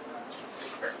里了。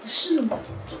可不是嘛，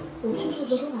我听说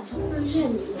昨天晚上夫人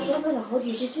院里有摔坏了好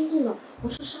几只金镀了，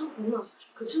黄色珊瑚呢，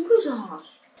可珍贵着好。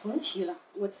甭提了，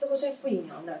我伺候在傅姨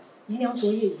娘的，姨娘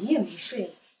昨夜一夜没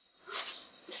睡。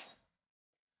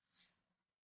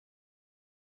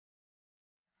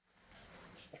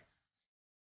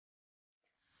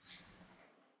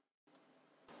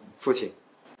父亲，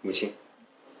母亲，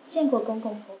见过公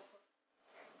公婆婆。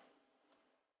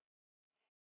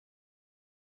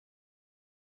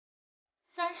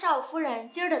三少夫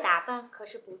人今儿的打扮可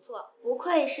是不错，不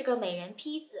愧是个美人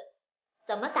坯子，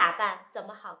怎么打扮怎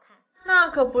么好看。那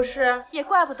可不是，也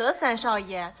怪不得三少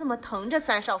爷这么疼着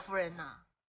三少夫人呢。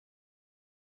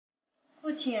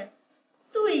父亲，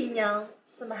杜姨娘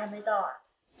怎么还没到啊？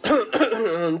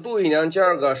杜姨娘今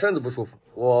儿个身子不舒服，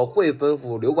我会吩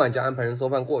咐刘管家安排人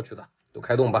送饭过去的，都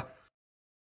开动吧。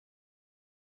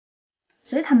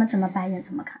随他们怎么白眼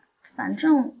怎么看，反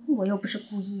正我又不是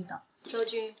故意的。昭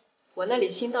君，我那里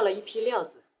新到了一批料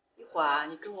子，一会儿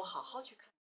你跟我好好去看。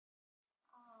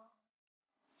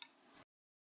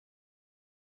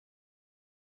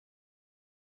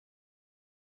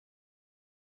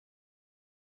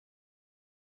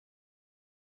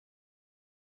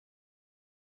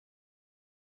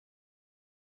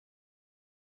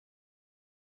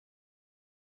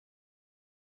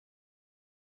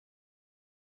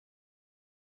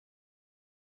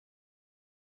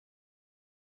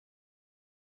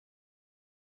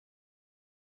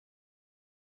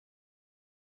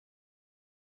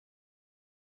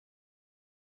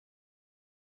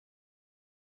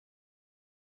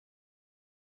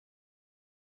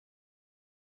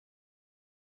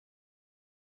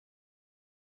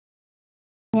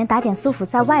年打点苏府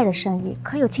在外的生意，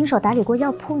可有亲手打理过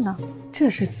药铺呢？这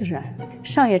是自然。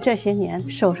少爷这些年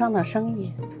手上的生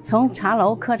意，从茶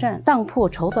楼、客栈、当铺、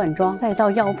绸缎庄，再到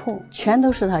药铺，全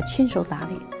都是他亲手打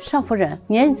理。少夫人，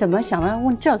您怎么想到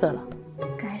问这个了？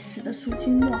该死的苏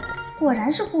君莫，果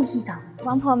然是故意的。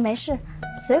王婆没事，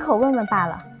随口问问罢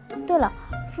了。对了，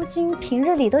夫君平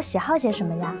日里都喜好些什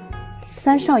么呀？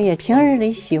三少爷平日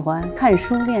里喜欢看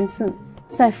书练字，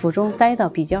在府中待的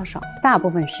比较少，大部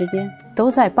分时间都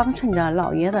在帮衬着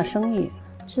老爷的生意。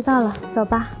知道了，走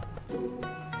吧。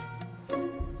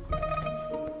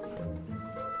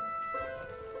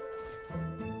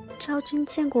昭君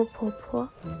见过婆婆。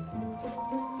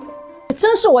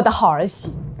真是我的好儿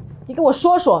媳，你给我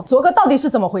说说昨个到底是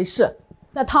怎么回事？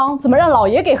那汤怎么让老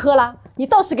爷给喝了？你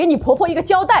倒是给你婆婆一个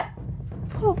交代。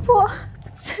婆婆，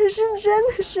此事真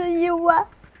的是意外。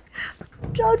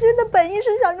昭君的本意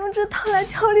是想用这汤来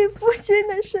调理夫君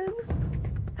的身子，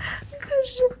可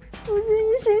是夫君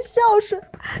一心孝顺，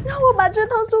让我把这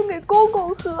汤送给公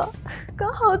公喝。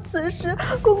刚好此时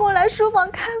公公来书房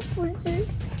看夫君，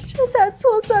这才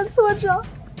错算错招，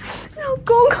让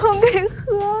公公给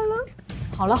喝了。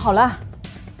好了好了，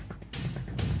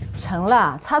成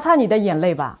了，擦擦你的眼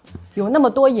泪吧。有那么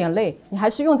多眼泪，你还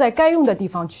是用在该用的地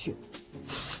方去。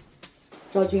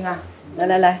昭君啊，来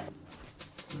来来，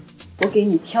我给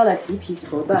你挑了几匹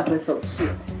绸缎和首饰，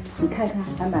你看看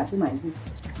还满不满意？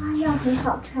花样很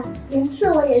好看，颜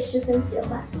色我也十分喜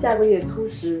欢。下个月初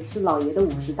10是老爷的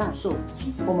50大寿，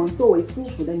我们作为苏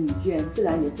府的女眷，自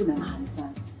然也不能寒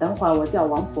酸。等会儿我叫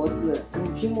王婆子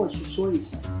跟君莫去说一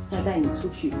声，再带你出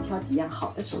去挑几样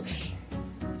好的首饰。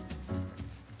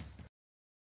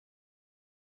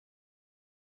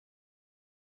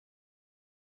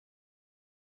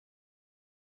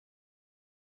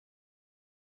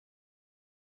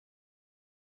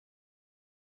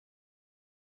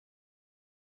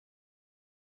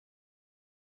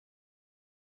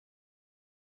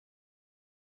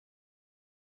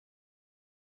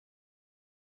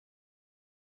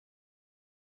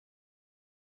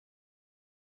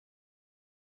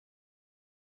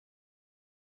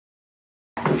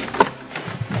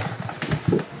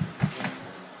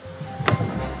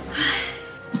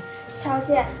小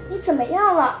姐，你怎么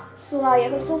样了？苏老爷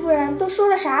和苏夫人都说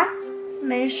了啥？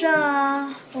没事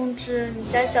啊，冬至，你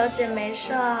家小姐没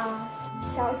事啊。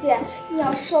小姐，你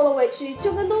要是受了委屈，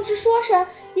就跟冬至说声，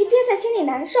别憋在心里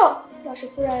难受。要是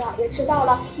夫人老爷知道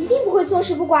了，一定不会坐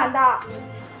视不管的。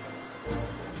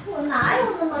我哪有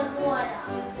那么弱呀？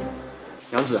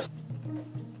杨子，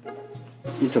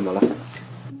你怎么了？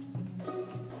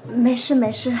没事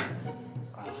没事。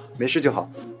没事就好。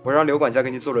我让刘管家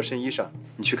给你做了身衣裳，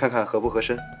你去看看合不合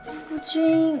身。夫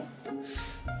君，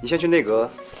你先去内阁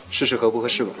试试合不合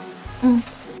适吧。嗯。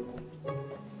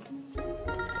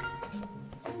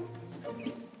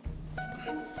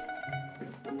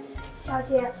小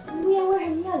姐，姑爷为什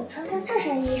么要你穿上这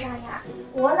身衣裳呀？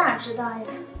我哪知道呀？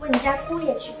问你家姑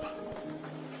爷去吧。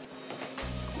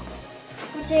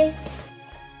夫君，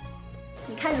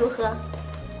你看如何？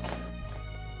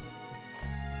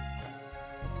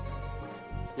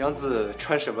杨子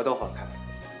穿什么都好看。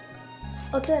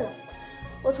哦，对了，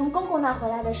我从公公那回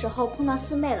来的时候碰到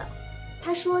四妹了，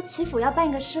她说齐府要办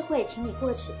个诗会，请你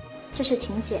过去，这是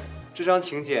请柬。这张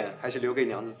请柬还是留给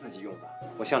娘子自己用吧，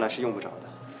我向来是用不着的。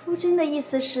夫君的意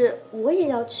思是我也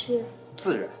要去？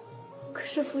自然。可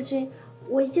是夫君，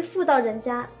我一介妇道人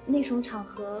家，那种场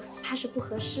合怕是不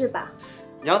合适吧？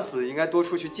娘子应该多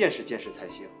出去见识见识才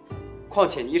行。况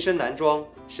且你一身男装，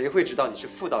谁会知道你是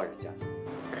妇道人家？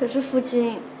可是夫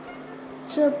君，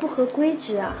这不合规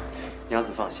矩啊。娘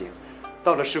子放心，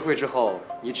到了诗会之后，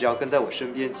你只要跟在我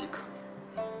身边即可。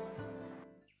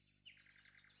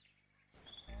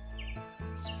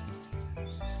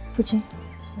夫君，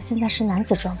我现在是男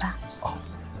子装扮。哦，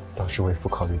当是为父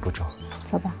考虑不周。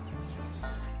走吧。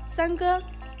三哥，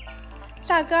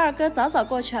大哥、二哥早早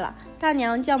过去了，大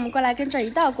娘叫我们过来跟这儿一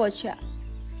道过去。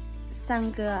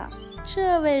三哥，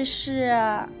这位是？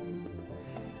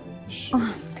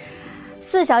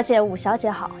四小姐、五小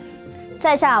姐好，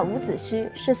在下伍子胥，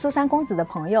是苏三公子的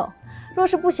朋友。若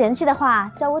是不嫌弃的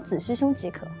话，叫我子胥兄即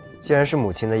可。既然是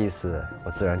母亲的意思，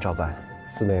我自然照办。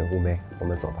四妹、五妹，我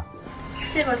们走吧。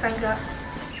谢过三哥。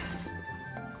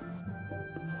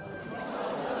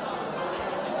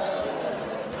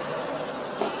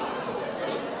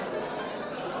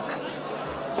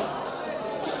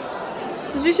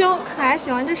子胥兄可还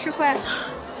喜欢这诗会？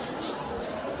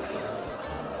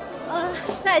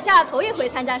在下头一回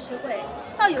参加诗会，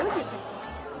倒有几分新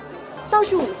鲜。倒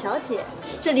是五小姐，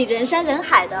这里人山人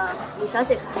海的，五小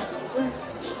姐可还习惯？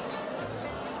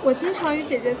我经常与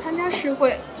姐姐参加诗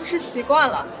会，倒是习惯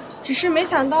了，只是没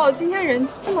想到今天人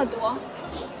这么多。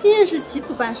今日是齐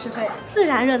府办诗会，自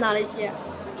然热闹了一些。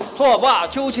错罢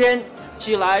秋千，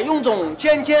起来用种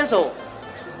牵牵手，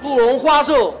不容花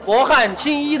瘦，薄汗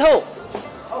轻衣透。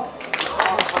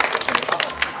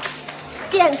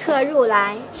剑客入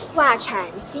来，袜铲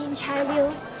金钗溜，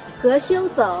何休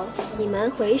走，倚门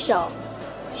回首，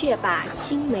却把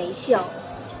青梅嗅。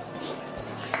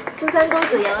苏三公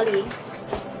子有礼。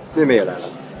妹妹也来了。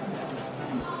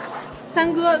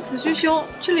三哥、子胥兄，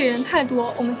这里人太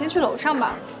多，我们先去楼上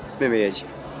吧。妹妹也请。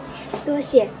多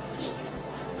谢。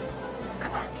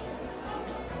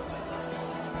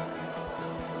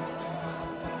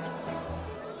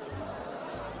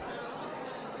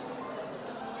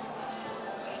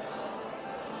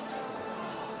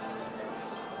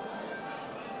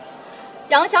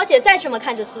杨小姐再这么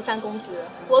看着苏三公子，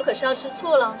我可是要吃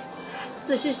醋了。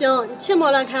子胥兄，你切莫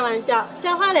乱开玩笑，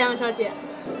吓坏了杨小姐。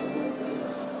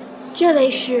这位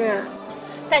是？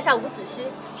在下伍子胥，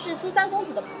是苏三公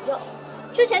子的朋友。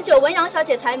之前久闻杨小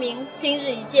姐才名，今日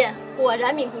一见，果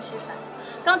然名不虚传。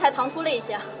刚才唐突了一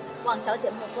下，望小姐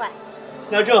莫怪。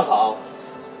那正好，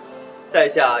在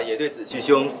下也对子胥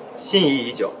兄心仪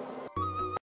已久。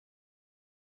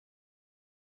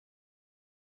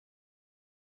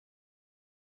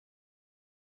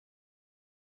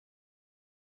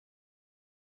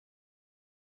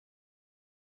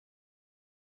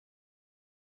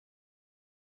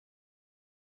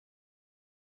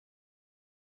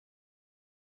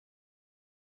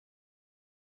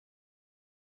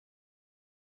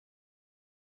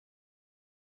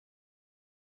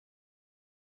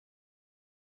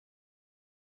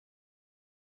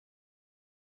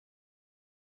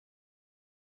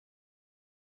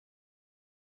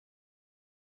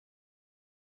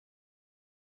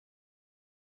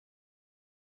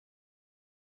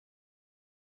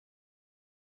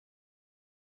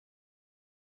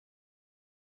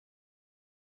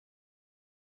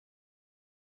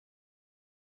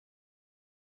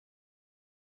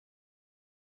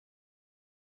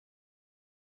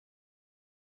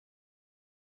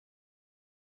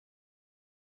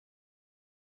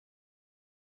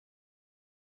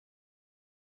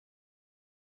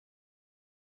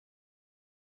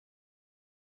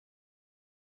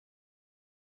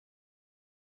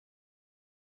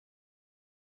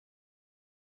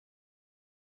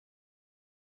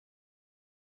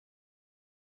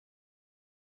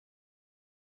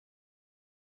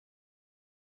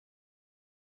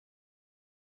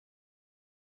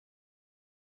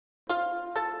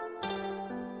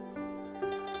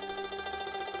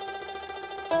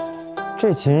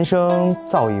这琴声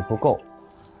造诣不够，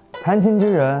弹琴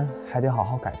之人还得好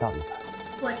好改造一番。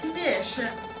我听着也是，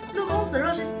陆公子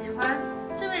若是喜欢，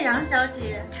这位杨小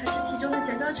姐可是其中的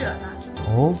佼佼者呢。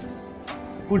哦，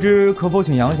不知可否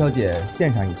请杨小姐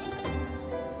献上一曲？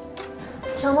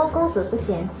承蒙公子不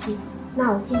嫌弃，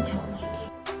那我献丑了。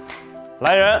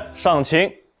来人，上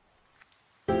琴。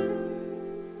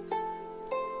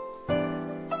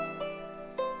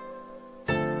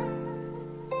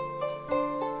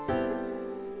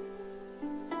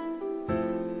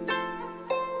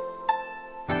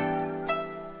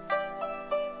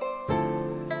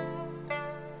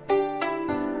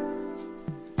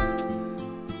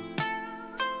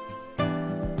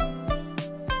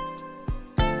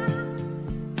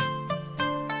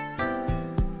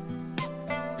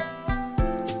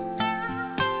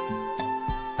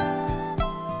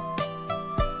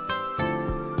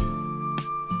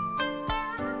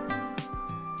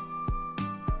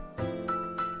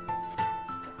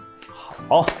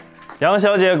好，杨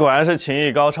小姐果然是琴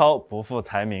艺高超，不负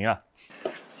才名啊！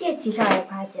谢齐少爷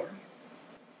夸奖。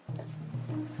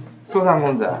苏三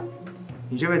公子，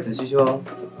你这位子虚兄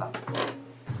怎么了？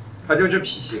他就这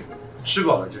脾性，吃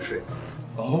饱了就睡。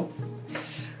哦，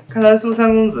看来苏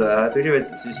三公子对这位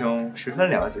子虚兄十分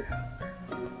了解。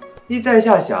依在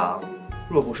下想，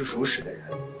若不是属实的人，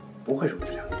不会如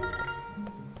此了解。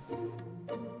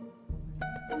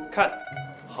看，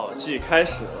好戏开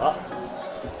始了。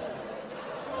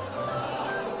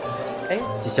哎，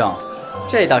七兄，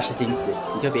这倒是新奇，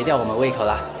你就别吊我们胃口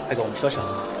了，快跟我们说说。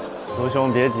苏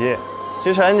兄别急，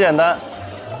其实很简单。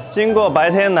经过白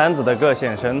天男子的各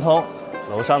显神通，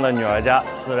楼上的女儿家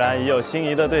自然已有心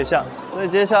仪的对象。所以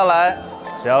接下来，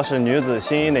只要是女子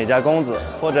心仪哪家公子，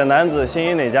或者男子心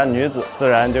仪哪家女子，自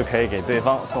然就可以给对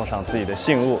方送上自己的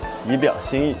信物，以表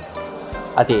心意。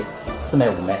阿弟，4妹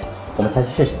5妹，我们再去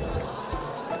试试。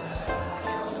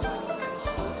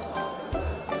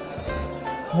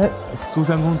哎，苏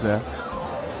三公子，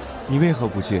你为何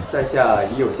不去？在下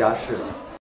已有家室了。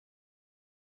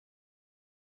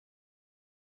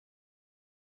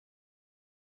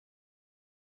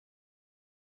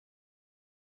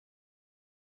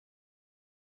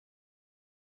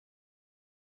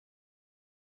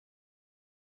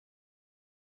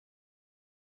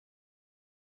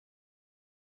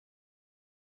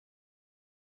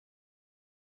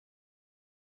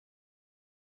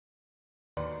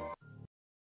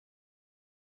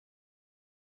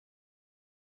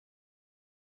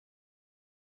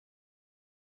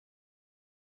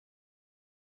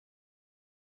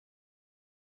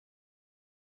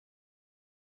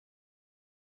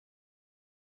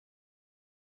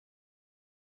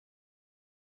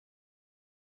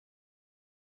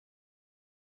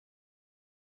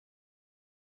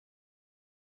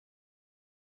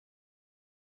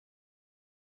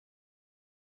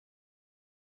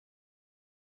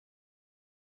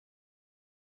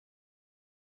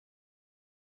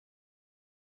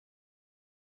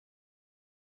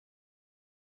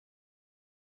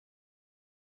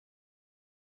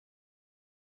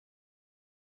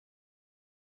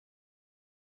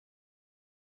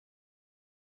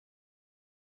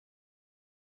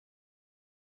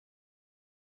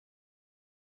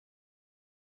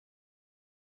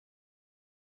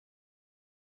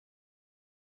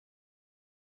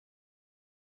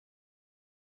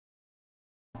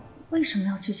为什么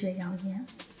要拒绝谣言？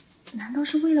难道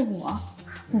是为了我？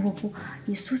不，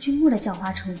以苏君木的狡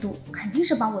猾程度，肯定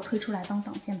是把我推出来当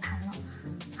挡箭牌了。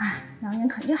哎，谣言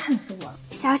肯定恨死我了。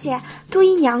小姐，杜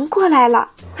姨娘过来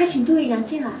了，快请杜姨娘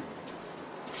进来。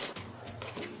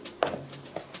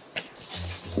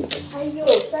哎呦，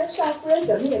三少夫人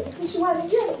怎么也不出去外面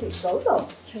院子里走走，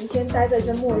成天待在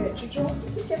这墨院之中，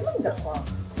不嫌闷得慌。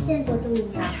见过杜姨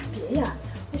娘。哎呀，别呀，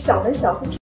这小门小户。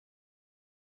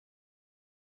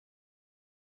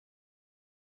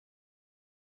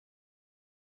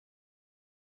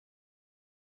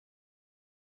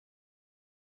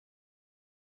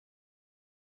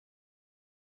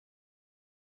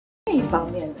这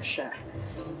方面的事儿，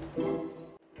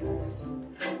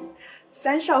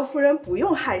三少夫人不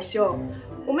用害羞，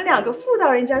我们2个妇道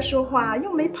人家说话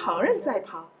又没旁人在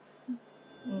旁。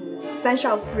三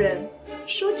少夫人，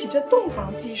说起这洞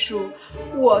房技术，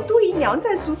我杜姨娘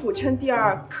在苏府称第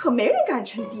2，可没人敢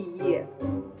称第1。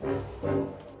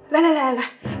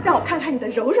来，让我看看你的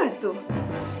柔软度。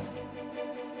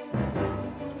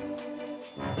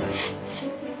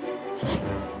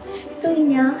杜姨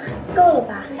娘，够了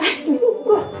吧？哎，不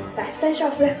够。来，三少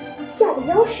夫人，下个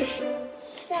腰试试。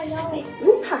下腰？哎，不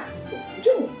用怕，我扶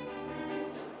着你。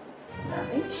来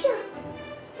下，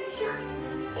再下。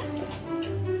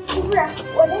苏夫人，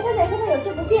我家小姐现在有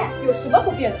些不便。有什么不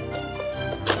便的？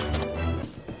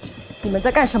你们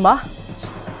在干什么？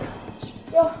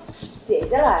哟，姐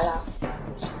姐来了。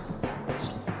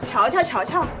瞧瞧瞧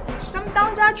瞧，咱们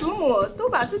当家主母都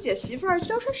把自己的媳妇儿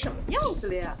教成什么样子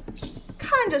了呀？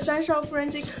看着三少夫人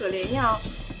这可怜样，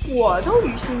我都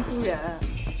于心不忍。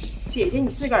姐姐，你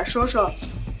自个儿说说，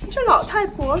你这老太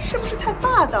婆是不是太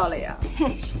霸道了呀？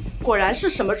哼，果然是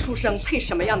什么出生配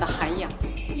什么样的涵养。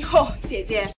哟，姐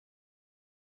姐。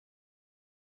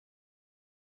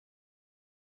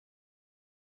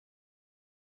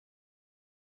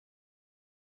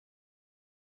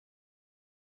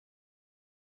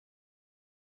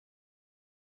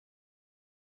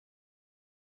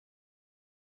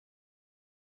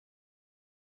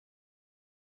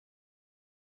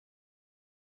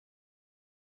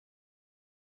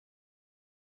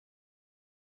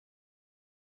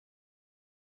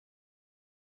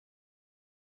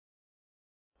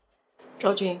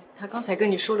昭君，他刚才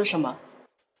跟你说了什么？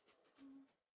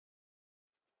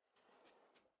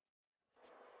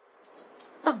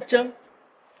当真？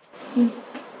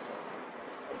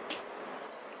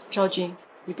昭君，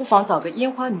你不妨找个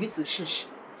烟花女子试试。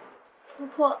婆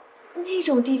婆，那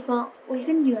种地方，我一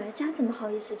个女儿家怎么好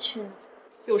意思去呢？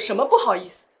有什么不好意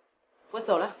思？我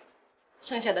走了，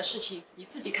剩下的事情你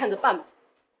自己看着办吧。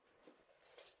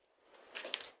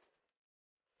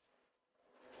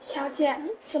小姐，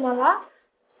怎么了？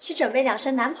去准备2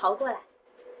身男袍过来。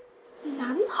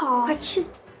男袍？快去！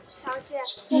小姐，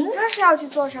我们这是要去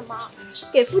做什么？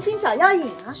给夫君找药引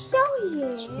啊！药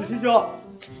引？子虚兄，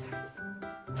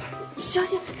小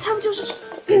姐，他们就是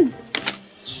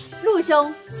陆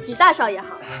兄，齐大少爷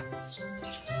好。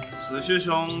子虚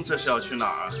兄，这是要去哪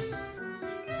儿啊？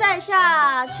在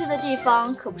下去的地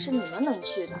方可不是你们能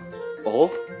去的。哦，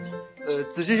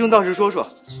子虚兄倒是说说，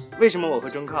为什么我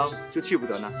和征康就去不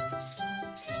得呢？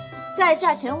在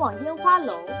下前往烟花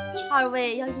楼，2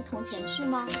位要一同前去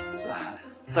吗？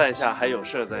在下还有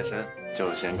事在身，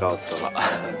就先告辞了。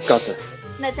告辞。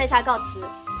那在下告辞。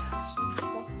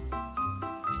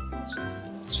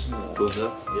主子，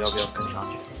你要不要跟上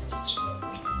去？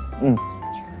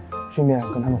顺便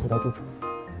跟他们回到住处。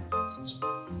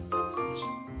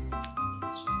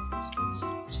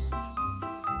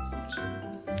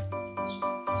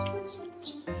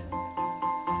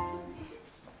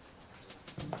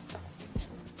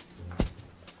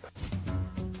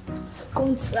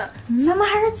公子，咱们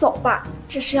还是走吧。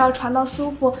这事要传到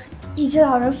苏府以及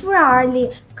老人夫人耳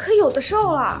里，可有的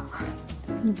受了。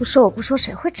你不说我不说，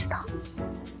谁会知道？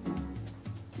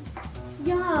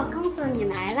哟，公子你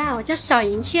来啦！我叫小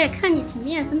银雀，看你挺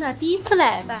面生的，第一次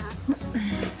来吧。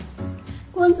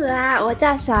公子啊，我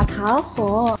叫小桃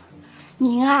红。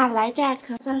您啊，来这儿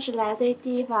可算是来对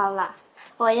地方了。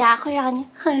我呀，会让你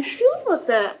很舒服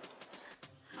的。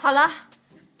好了，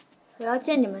我要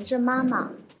见你们这妈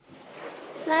妈。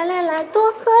来来来，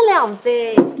多喝2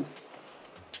杯。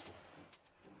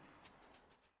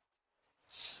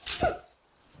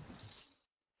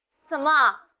怎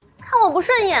么看我不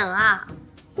顺眼啊？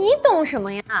你懂什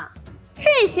么呀？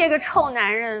这些个臭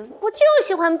男人不就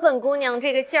喜欢本姑娘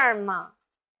这个劲儿吗？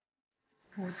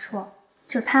不错，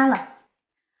就他了。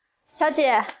小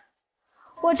姐，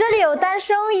我这里有单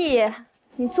生意，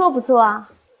你做不做啊？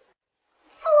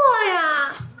做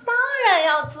呀，当然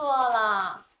要做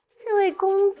了。这位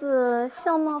公子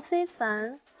相貌非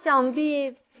凡，想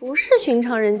必不是寻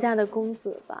常人家的公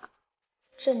子吧？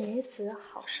这女子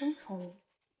好生聪明，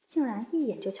竟然一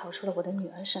眼就瞧出了我的女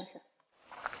儿身份。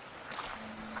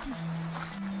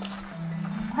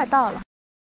快到了。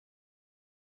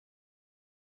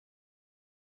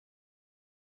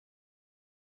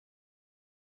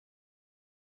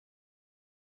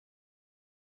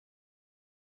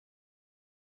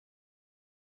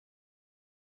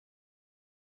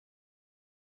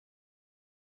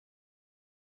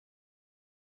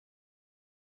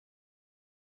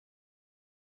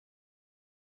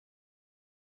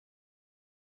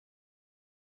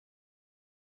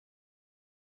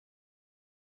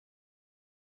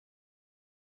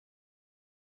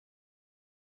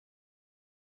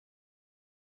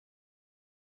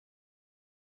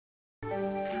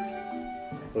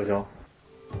陆兄，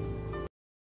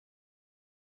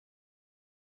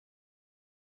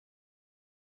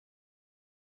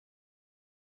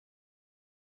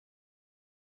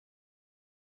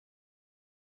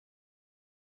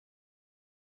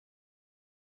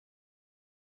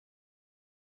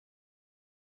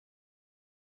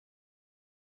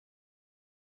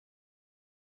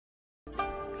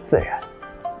自然。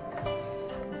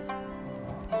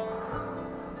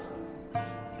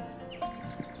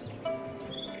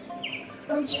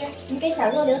公子，你给小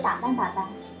若流打扮打扮。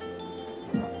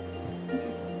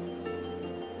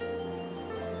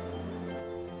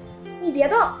别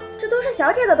动，这都是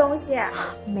小姐的东西。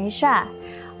没事儿，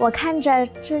我看着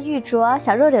这玉镯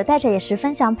小肉柳戴着也十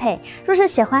分相配，若是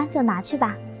喜欢就拿去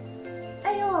吧。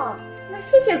哎呦，那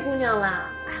谢谢姑娘啦。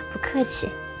不客气。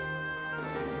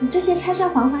你这些钗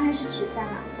环还是取下了，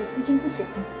我夫君不喜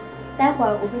欢。待会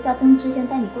儿我会叫冬芝先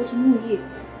带你过去沐浴，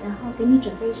然后给你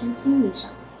准备一身新衣裳。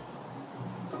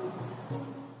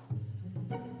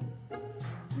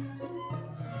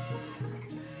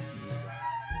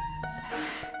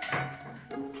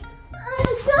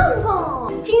相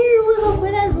公，今日为何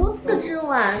回来如此之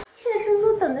晚？妾身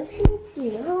都等得心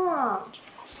急了。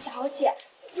小姐，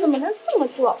怎么能这么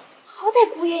做？好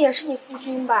歹姑爷也是你夫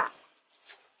君吧？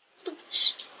冬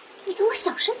芝，你给我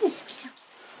小声点行不行？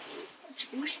我只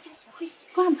不过是在学会习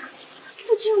惯嘛。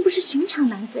夫君又不是寻常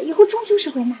男子，以后终究是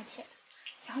会纳妾的。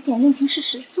早点认清事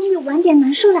实，总比晚点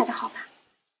难受来的好吧？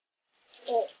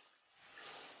哦。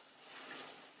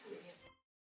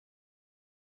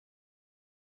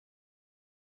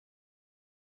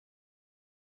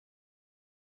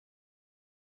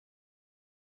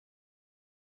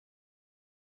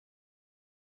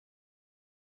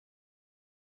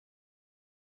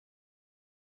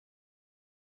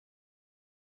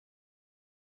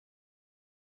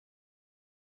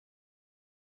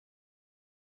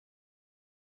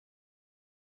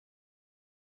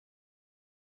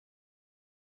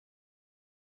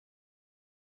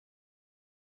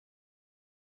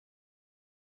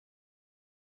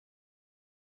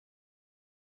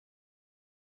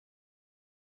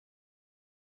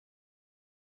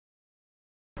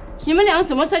你们俩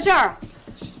怎么在这儿？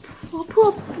婆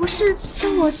婆不是叫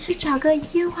我去找个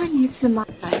烟花女子吗？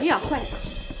哎呀，坏了！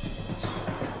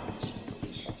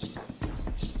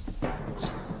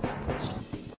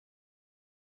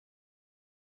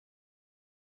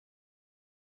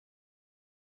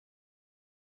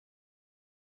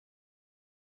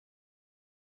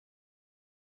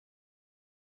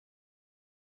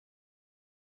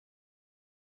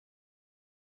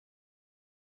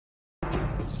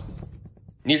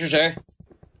你是谁？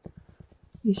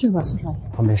没事吧，苏少爷？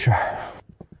我没事。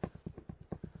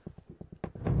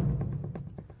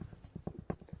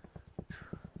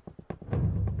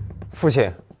父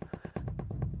亲，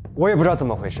我也不知道怎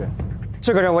么回事，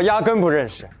这个人我压根不认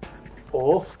识。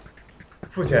哦，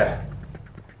父亲，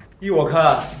依我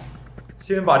看，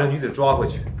先把这女子抓回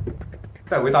去，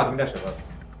带回大庭再审问。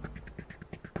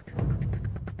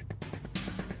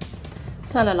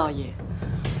算了，老爷，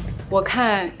我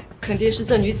看肯定是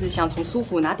这女子想从苏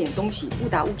府拿点东西，误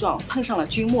打误撞碰上了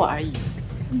君莫而已。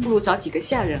不如找几个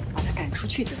下人把她赶出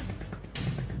去的。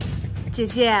姐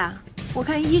姐，我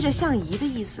看依着相宜的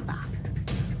意思吧。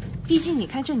毕竟你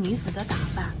看这女子的打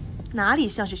扮，哪里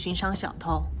像是寻常小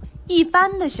偷？一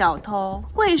般的小偷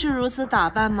会是如此打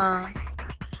扮吗？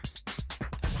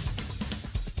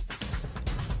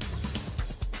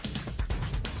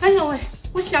哎呦喂，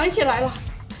我想起来了。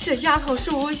这丫头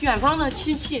是我远方的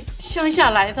亲戚，乡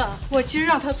下来的。我今儿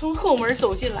让她从后门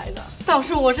走进来的，倒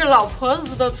是我这老婆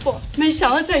子的错。没想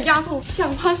到这丫头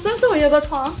想爬三少爷的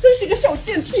床，真是个小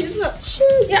贱蹄子！轻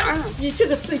点儿！你这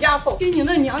个死丫头，跟你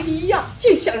那娘一样，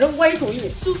净想着歪主意。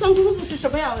苏三公子是什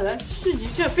么样的人？是你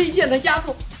这卑贱的丫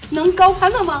头能高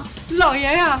攀的吗？老爷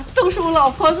呀，都是我老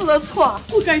婆子的错，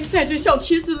不该带着小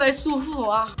蹄子来苏府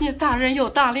啊！你大人有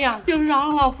大量，就饶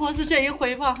了老婆子这一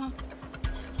回吧。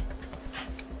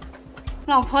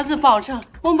老婆子保证，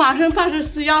我马上把这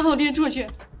死丫头拎出去。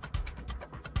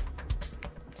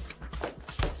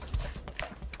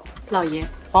老爷，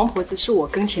黄婆子是我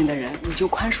跟前的人，你就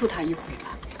宽恕她一回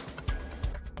吧。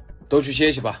都去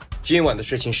歇息吧，今晚的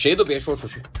事情谁都别说出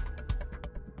去。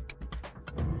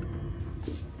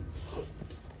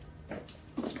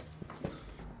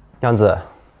娘子，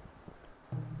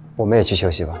我们也去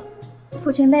休息吧。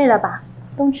父亲累了吧？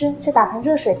冬芝，去打盆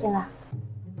热水进来。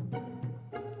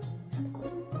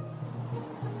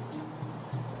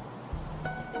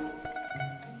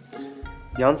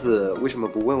娘子为什么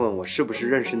不问问我是不是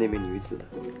认识那名女子呢？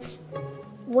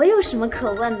我有什么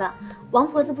可问的？王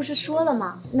婆子不是说了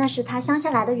吗？那是她乡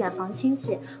下来的远房亲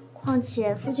戚。况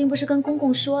且夫君不是跟公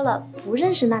公说了不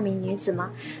认识那名女子吗？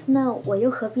那我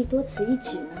又何必多此一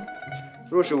举呢？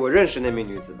若是我认识那名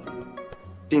女子呢，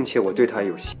并且我对她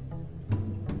有心，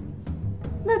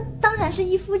那当然是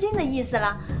依夫君的意思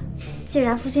了。既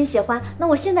然夫君喜欢，那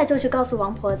我现在就去告诉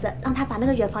王婆子，让她把那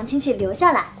个远房亲戚留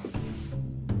下来。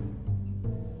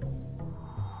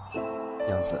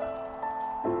娘子，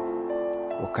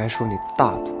我该说你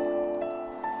大度。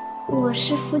我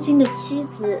是夫君的妻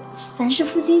子，凡是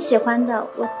夫君喜欢的，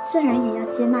我自然也要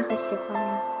接纳和喜欢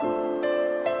呀。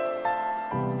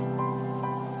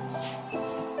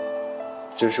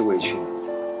真是委屈娘子。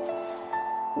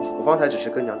我方才只是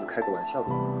跟娘子开个玩笑的，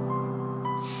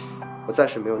我暂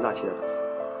时没有纳妾的打算。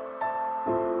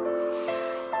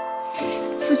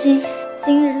夫君，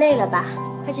今日累了吧？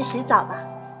快去洗澡吧。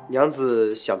娘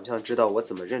子想不想知道我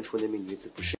怎么认出那名女子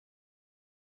不是？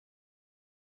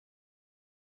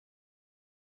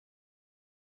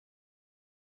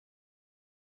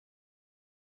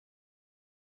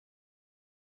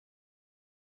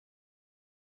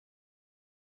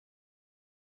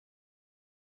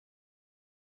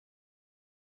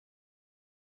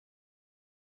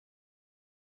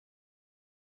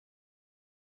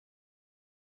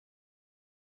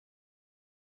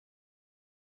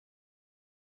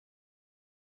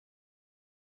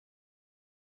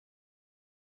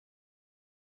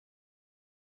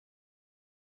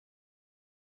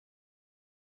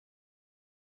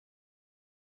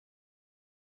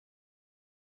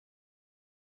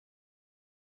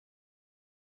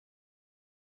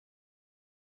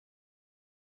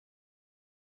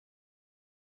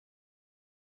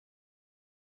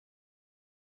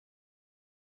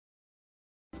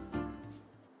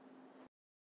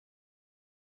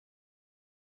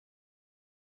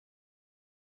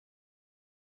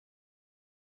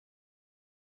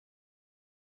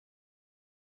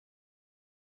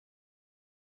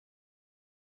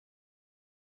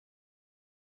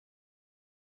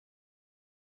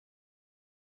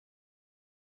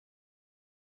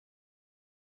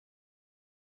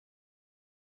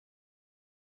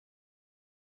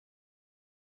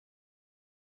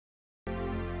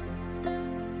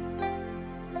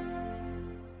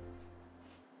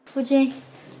夫君，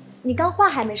你刚话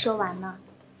还没说完呢。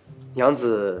娘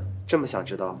子这么想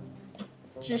知道？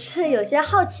只是有些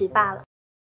好奇罢了。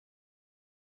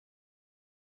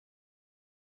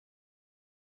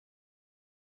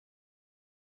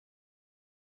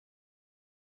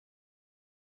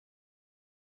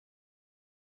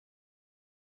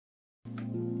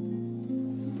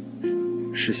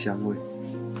是香味。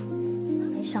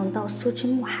没想到苏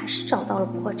君木还是找到了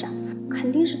破绽，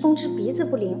肯定是东芝鼻子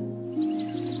不灵。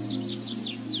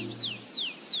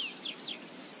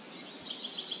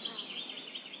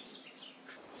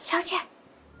小姐，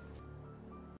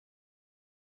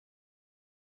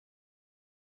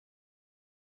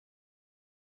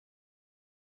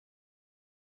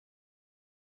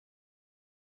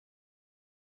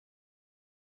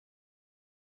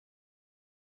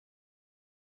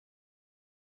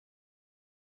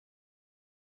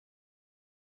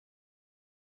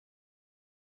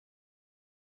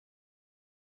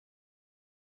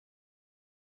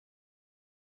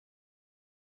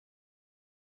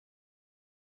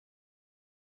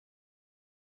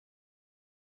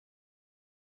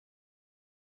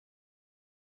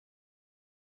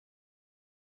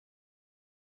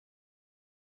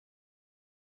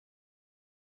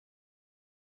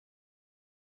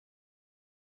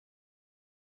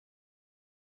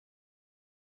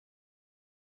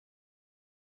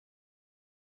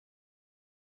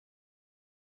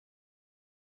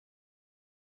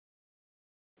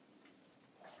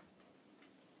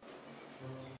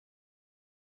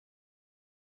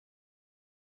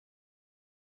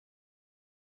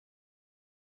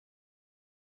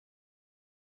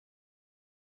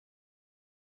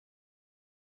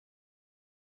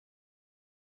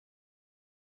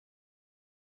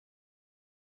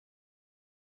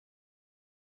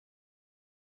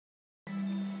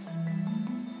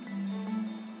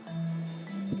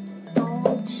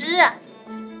东芝，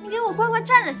你给我乖乖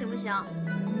站着行不行？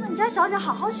让你家小姐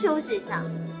好好休息一下。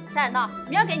再闹，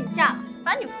明儿给你嫁了，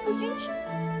把你夫君去。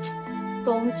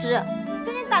东芝，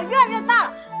最近胆越来越大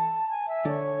了。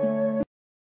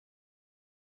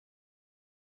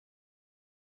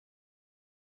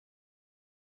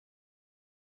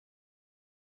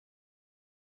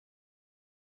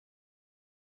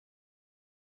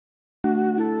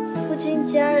夫君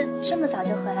今儿这么早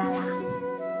就回来啦？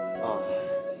啊，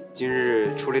今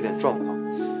日出了一点状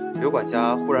况，刘管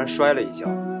家忽然摔了一跤，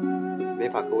没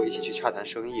法跟我一起去洽谈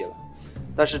生意了。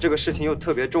但是这个事情又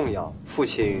特别重要，父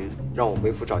亲让我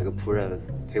回府找一个仆人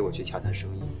陪我去洽谈生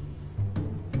意。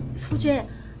夫君，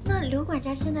那刘管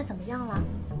家现在怎么样了？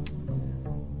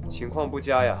情况不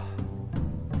佳呀。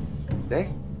哎，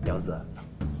娘子，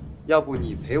要不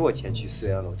你陪我前去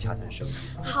穗安楼洽谈生意？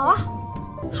好啊，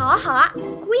好啊，好啊！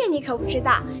姑爷你可不知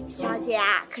道，小姐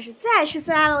啊可是最爱吃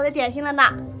穗安楼的点心了呢。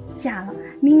嫁了，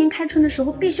明年开春的时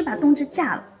候必须把冬至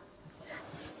嫁了。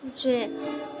夫君，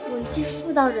我一介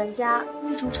妇道人家，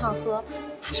那种场合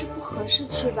怕是不合适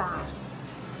去吧。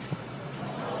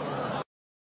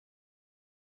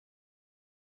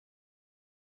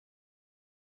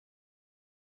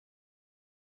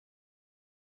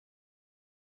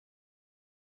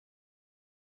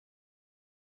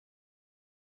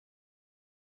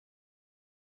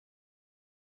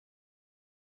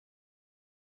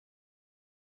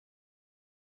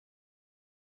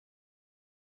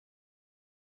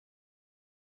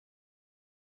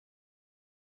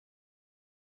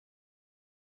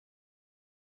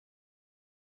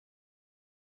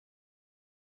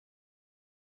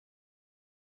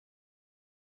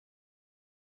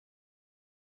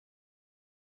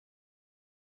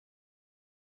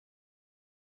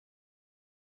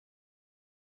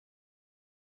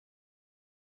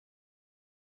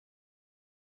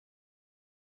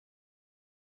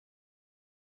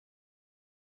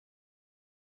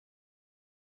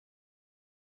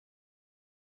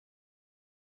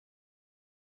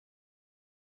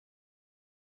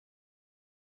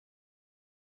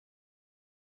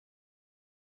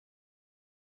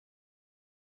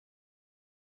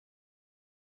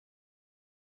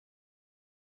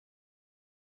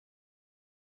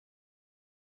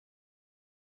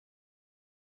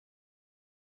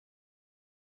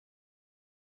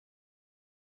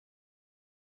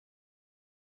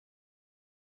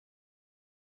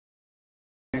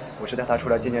我是带他出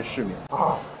来见见世面。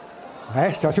啊，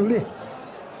来，小兄弟，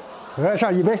喝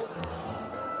上一杯。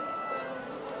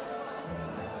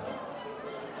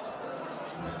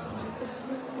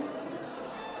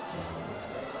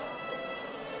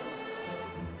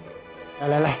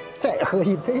来，再喝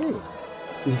一杯。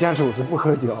你家主子不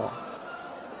喝酒，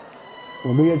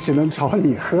我们也只能找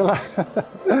你喝了。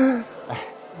哎，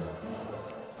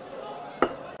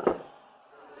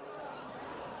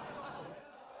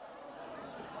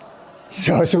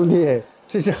小兄弟，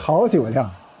这是好酒量。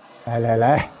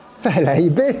来，再来一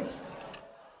杯。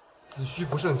子虚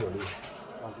不胜酒力，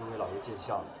让诸位老爷见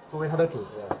笑了。作为他的主子，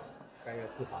甘愿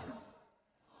自罚。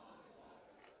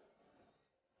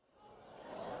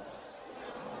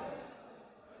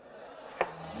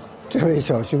这位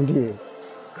小兄弟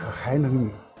可还能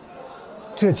饮？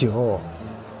这酒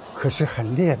可是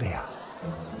很烈的呀，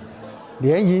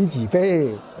连饮几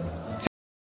杯。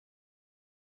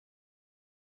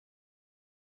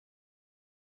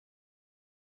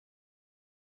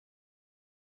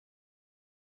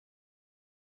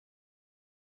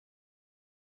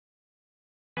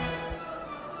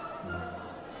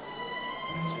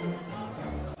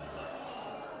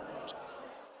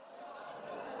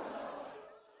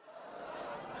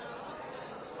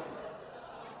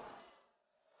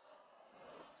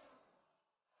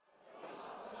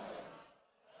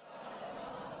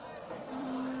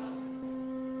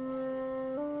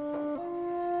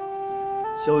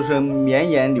笑声绵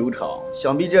延流长，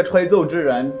想必这吹奏之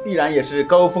人必然也是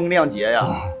高风亮节呀。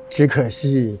只可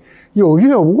惜有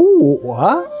乐无舞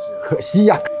啊，可惜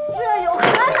呀。这有何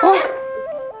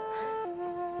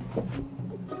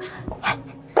难？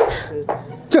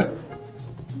这，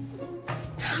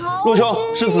陆兄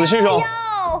是子旭兄。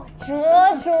灼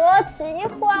灼其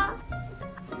花，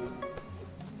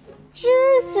之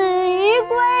子于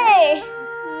归，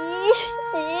宜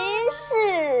其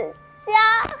世家。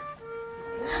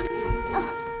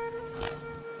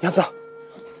娘子，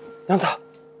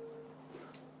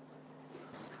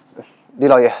李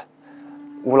老爷，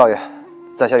吴老爷，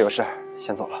在下有事，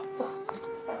先走了。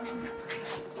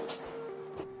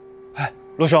哎，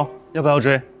陆兄，要不要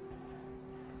追？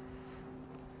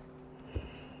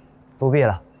不必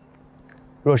了，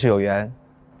若是有缘，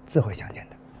自会相见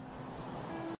的。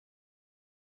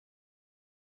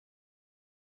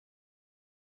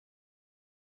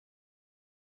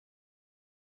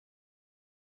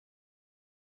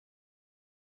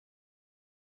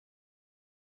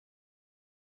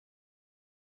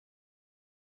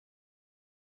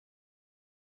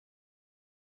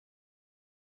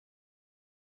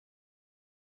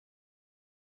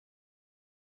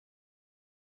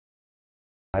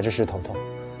还是头痛。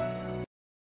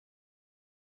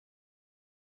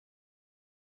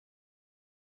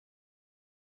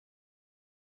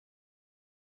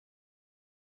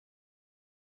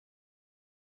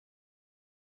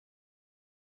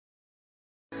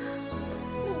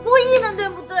你故意的，对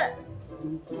不对？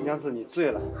娘子，你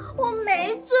醉了。我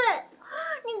没醉，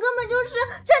你根本就是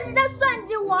趁机在算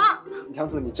计我。娘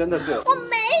子，你真的醉了。我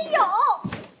没有。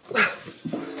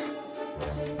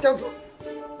娘子。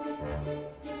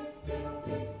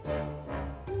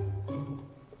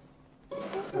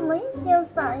怎么一点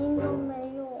反应都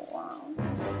没有啊？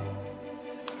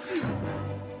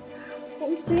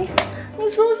红军，你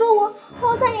说说我，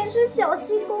好歹也是小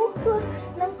溪沟壑，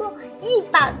能够一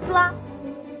把抓。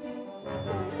你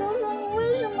说说你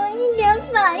为什么一点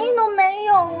反应都没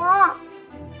有啊？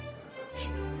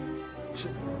这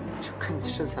跟你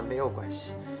身材没有关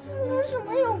系。跟什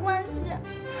么有关系？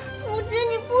夫君，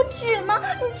你不娶吗？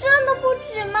你真的不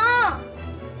娶吗？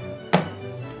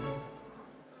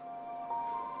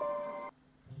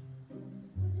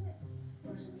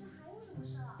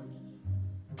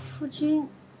夫君，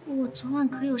我昨晚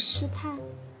可有失态？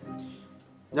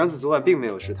娘子昨晚并没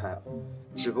有失态啊，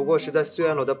只不过是在岁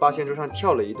安楼的八仙桌上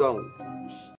跳了一段舞。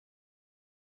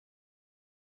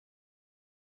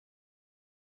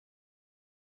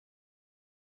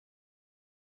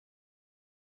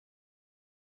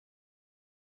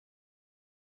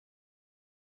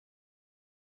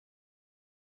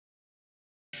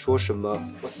说什么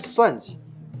我算计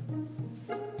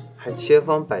你，还千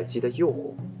方百计的诱惑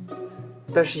我。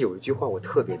但是有一句话我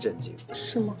特别震惊。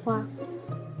什么话？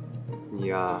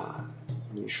你啊，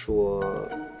你说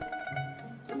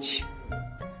亲。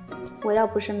我要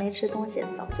不是没吃东西，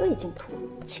早就已经吐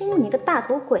了。亲你个大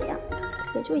头鬼呀！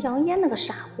也就杨烟那个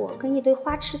傻货跟一堆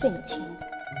花痴对你亲。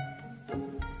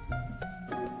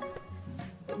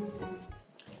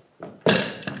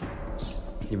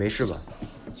你没事吧？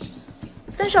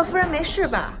三少夫人没事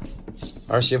吧？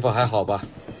儿媳妇还好吧？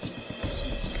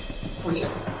父亲，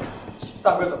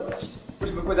大哥怎么了？为什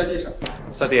什么跪在地上？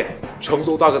三弟，成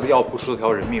都大哥的药铺出了条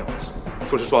人命，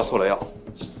说是抓错了药，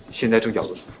现在正咬得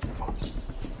出风房。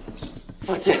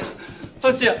父亲，父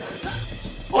亲，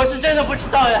我是真的不知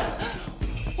道呀，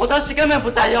我当时根本不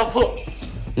在药铺。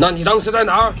那你当时在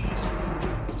哪儿？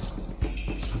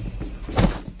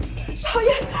老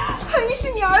爷，恒一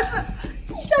是你儿子，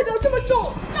你下脚这么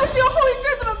重，要是有后遗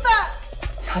症怎么办？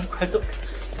丫头，快走开！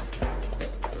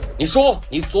你说，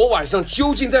你昨晚上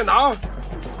究竟在哪儿？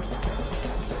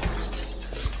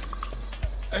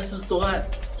儿子昨晚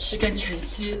是跟晨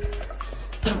曦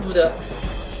当铺的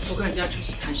副管家出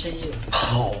去谈生意了。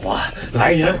好啊，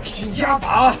来人，请家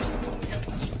法！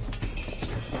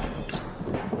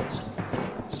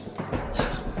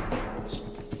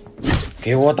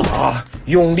给我打，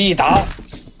用力打！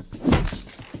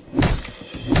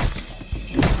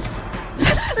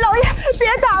老爷，别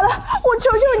打了，我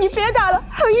求求你别打了，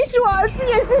恒一是我儿子，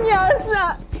也是你儿子，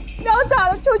不要打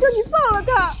了，求求你放了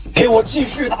他！给我继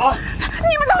续打！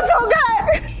你们都走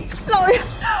开！老爷，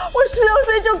我16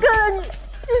岁就跟了你，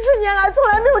几10年来从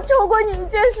来没有求过你一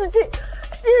件事情，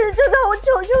今日就当我求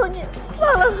求你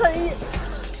放了恒一。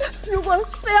如果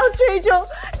非要追究，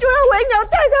就让为娘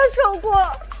代他受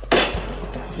过。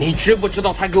你知不知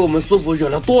道他给我们苏府惹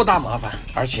了多大麻烦？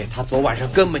而且他昨晚上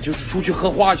根本就是出去喝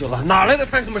花酒了，哪来的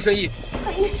谈什么生意？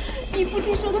你父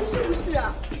亲说的是不是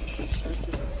啊？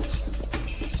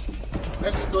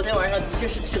儿子昨天晚上的确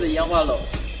是去了烟花楼，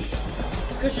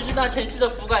可是那晨曦的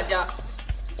副管家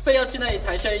非要去那里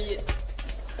谈生意，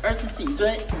儿子谨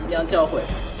遵姨娘教诲。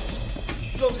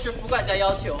若不是副管家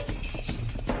要求，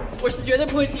我是绝对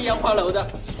不会去烟花楼的。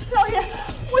老爷，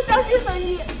我相信恒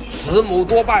一。慈母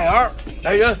多败儿。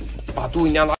来人，把杜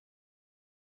姨娘拿。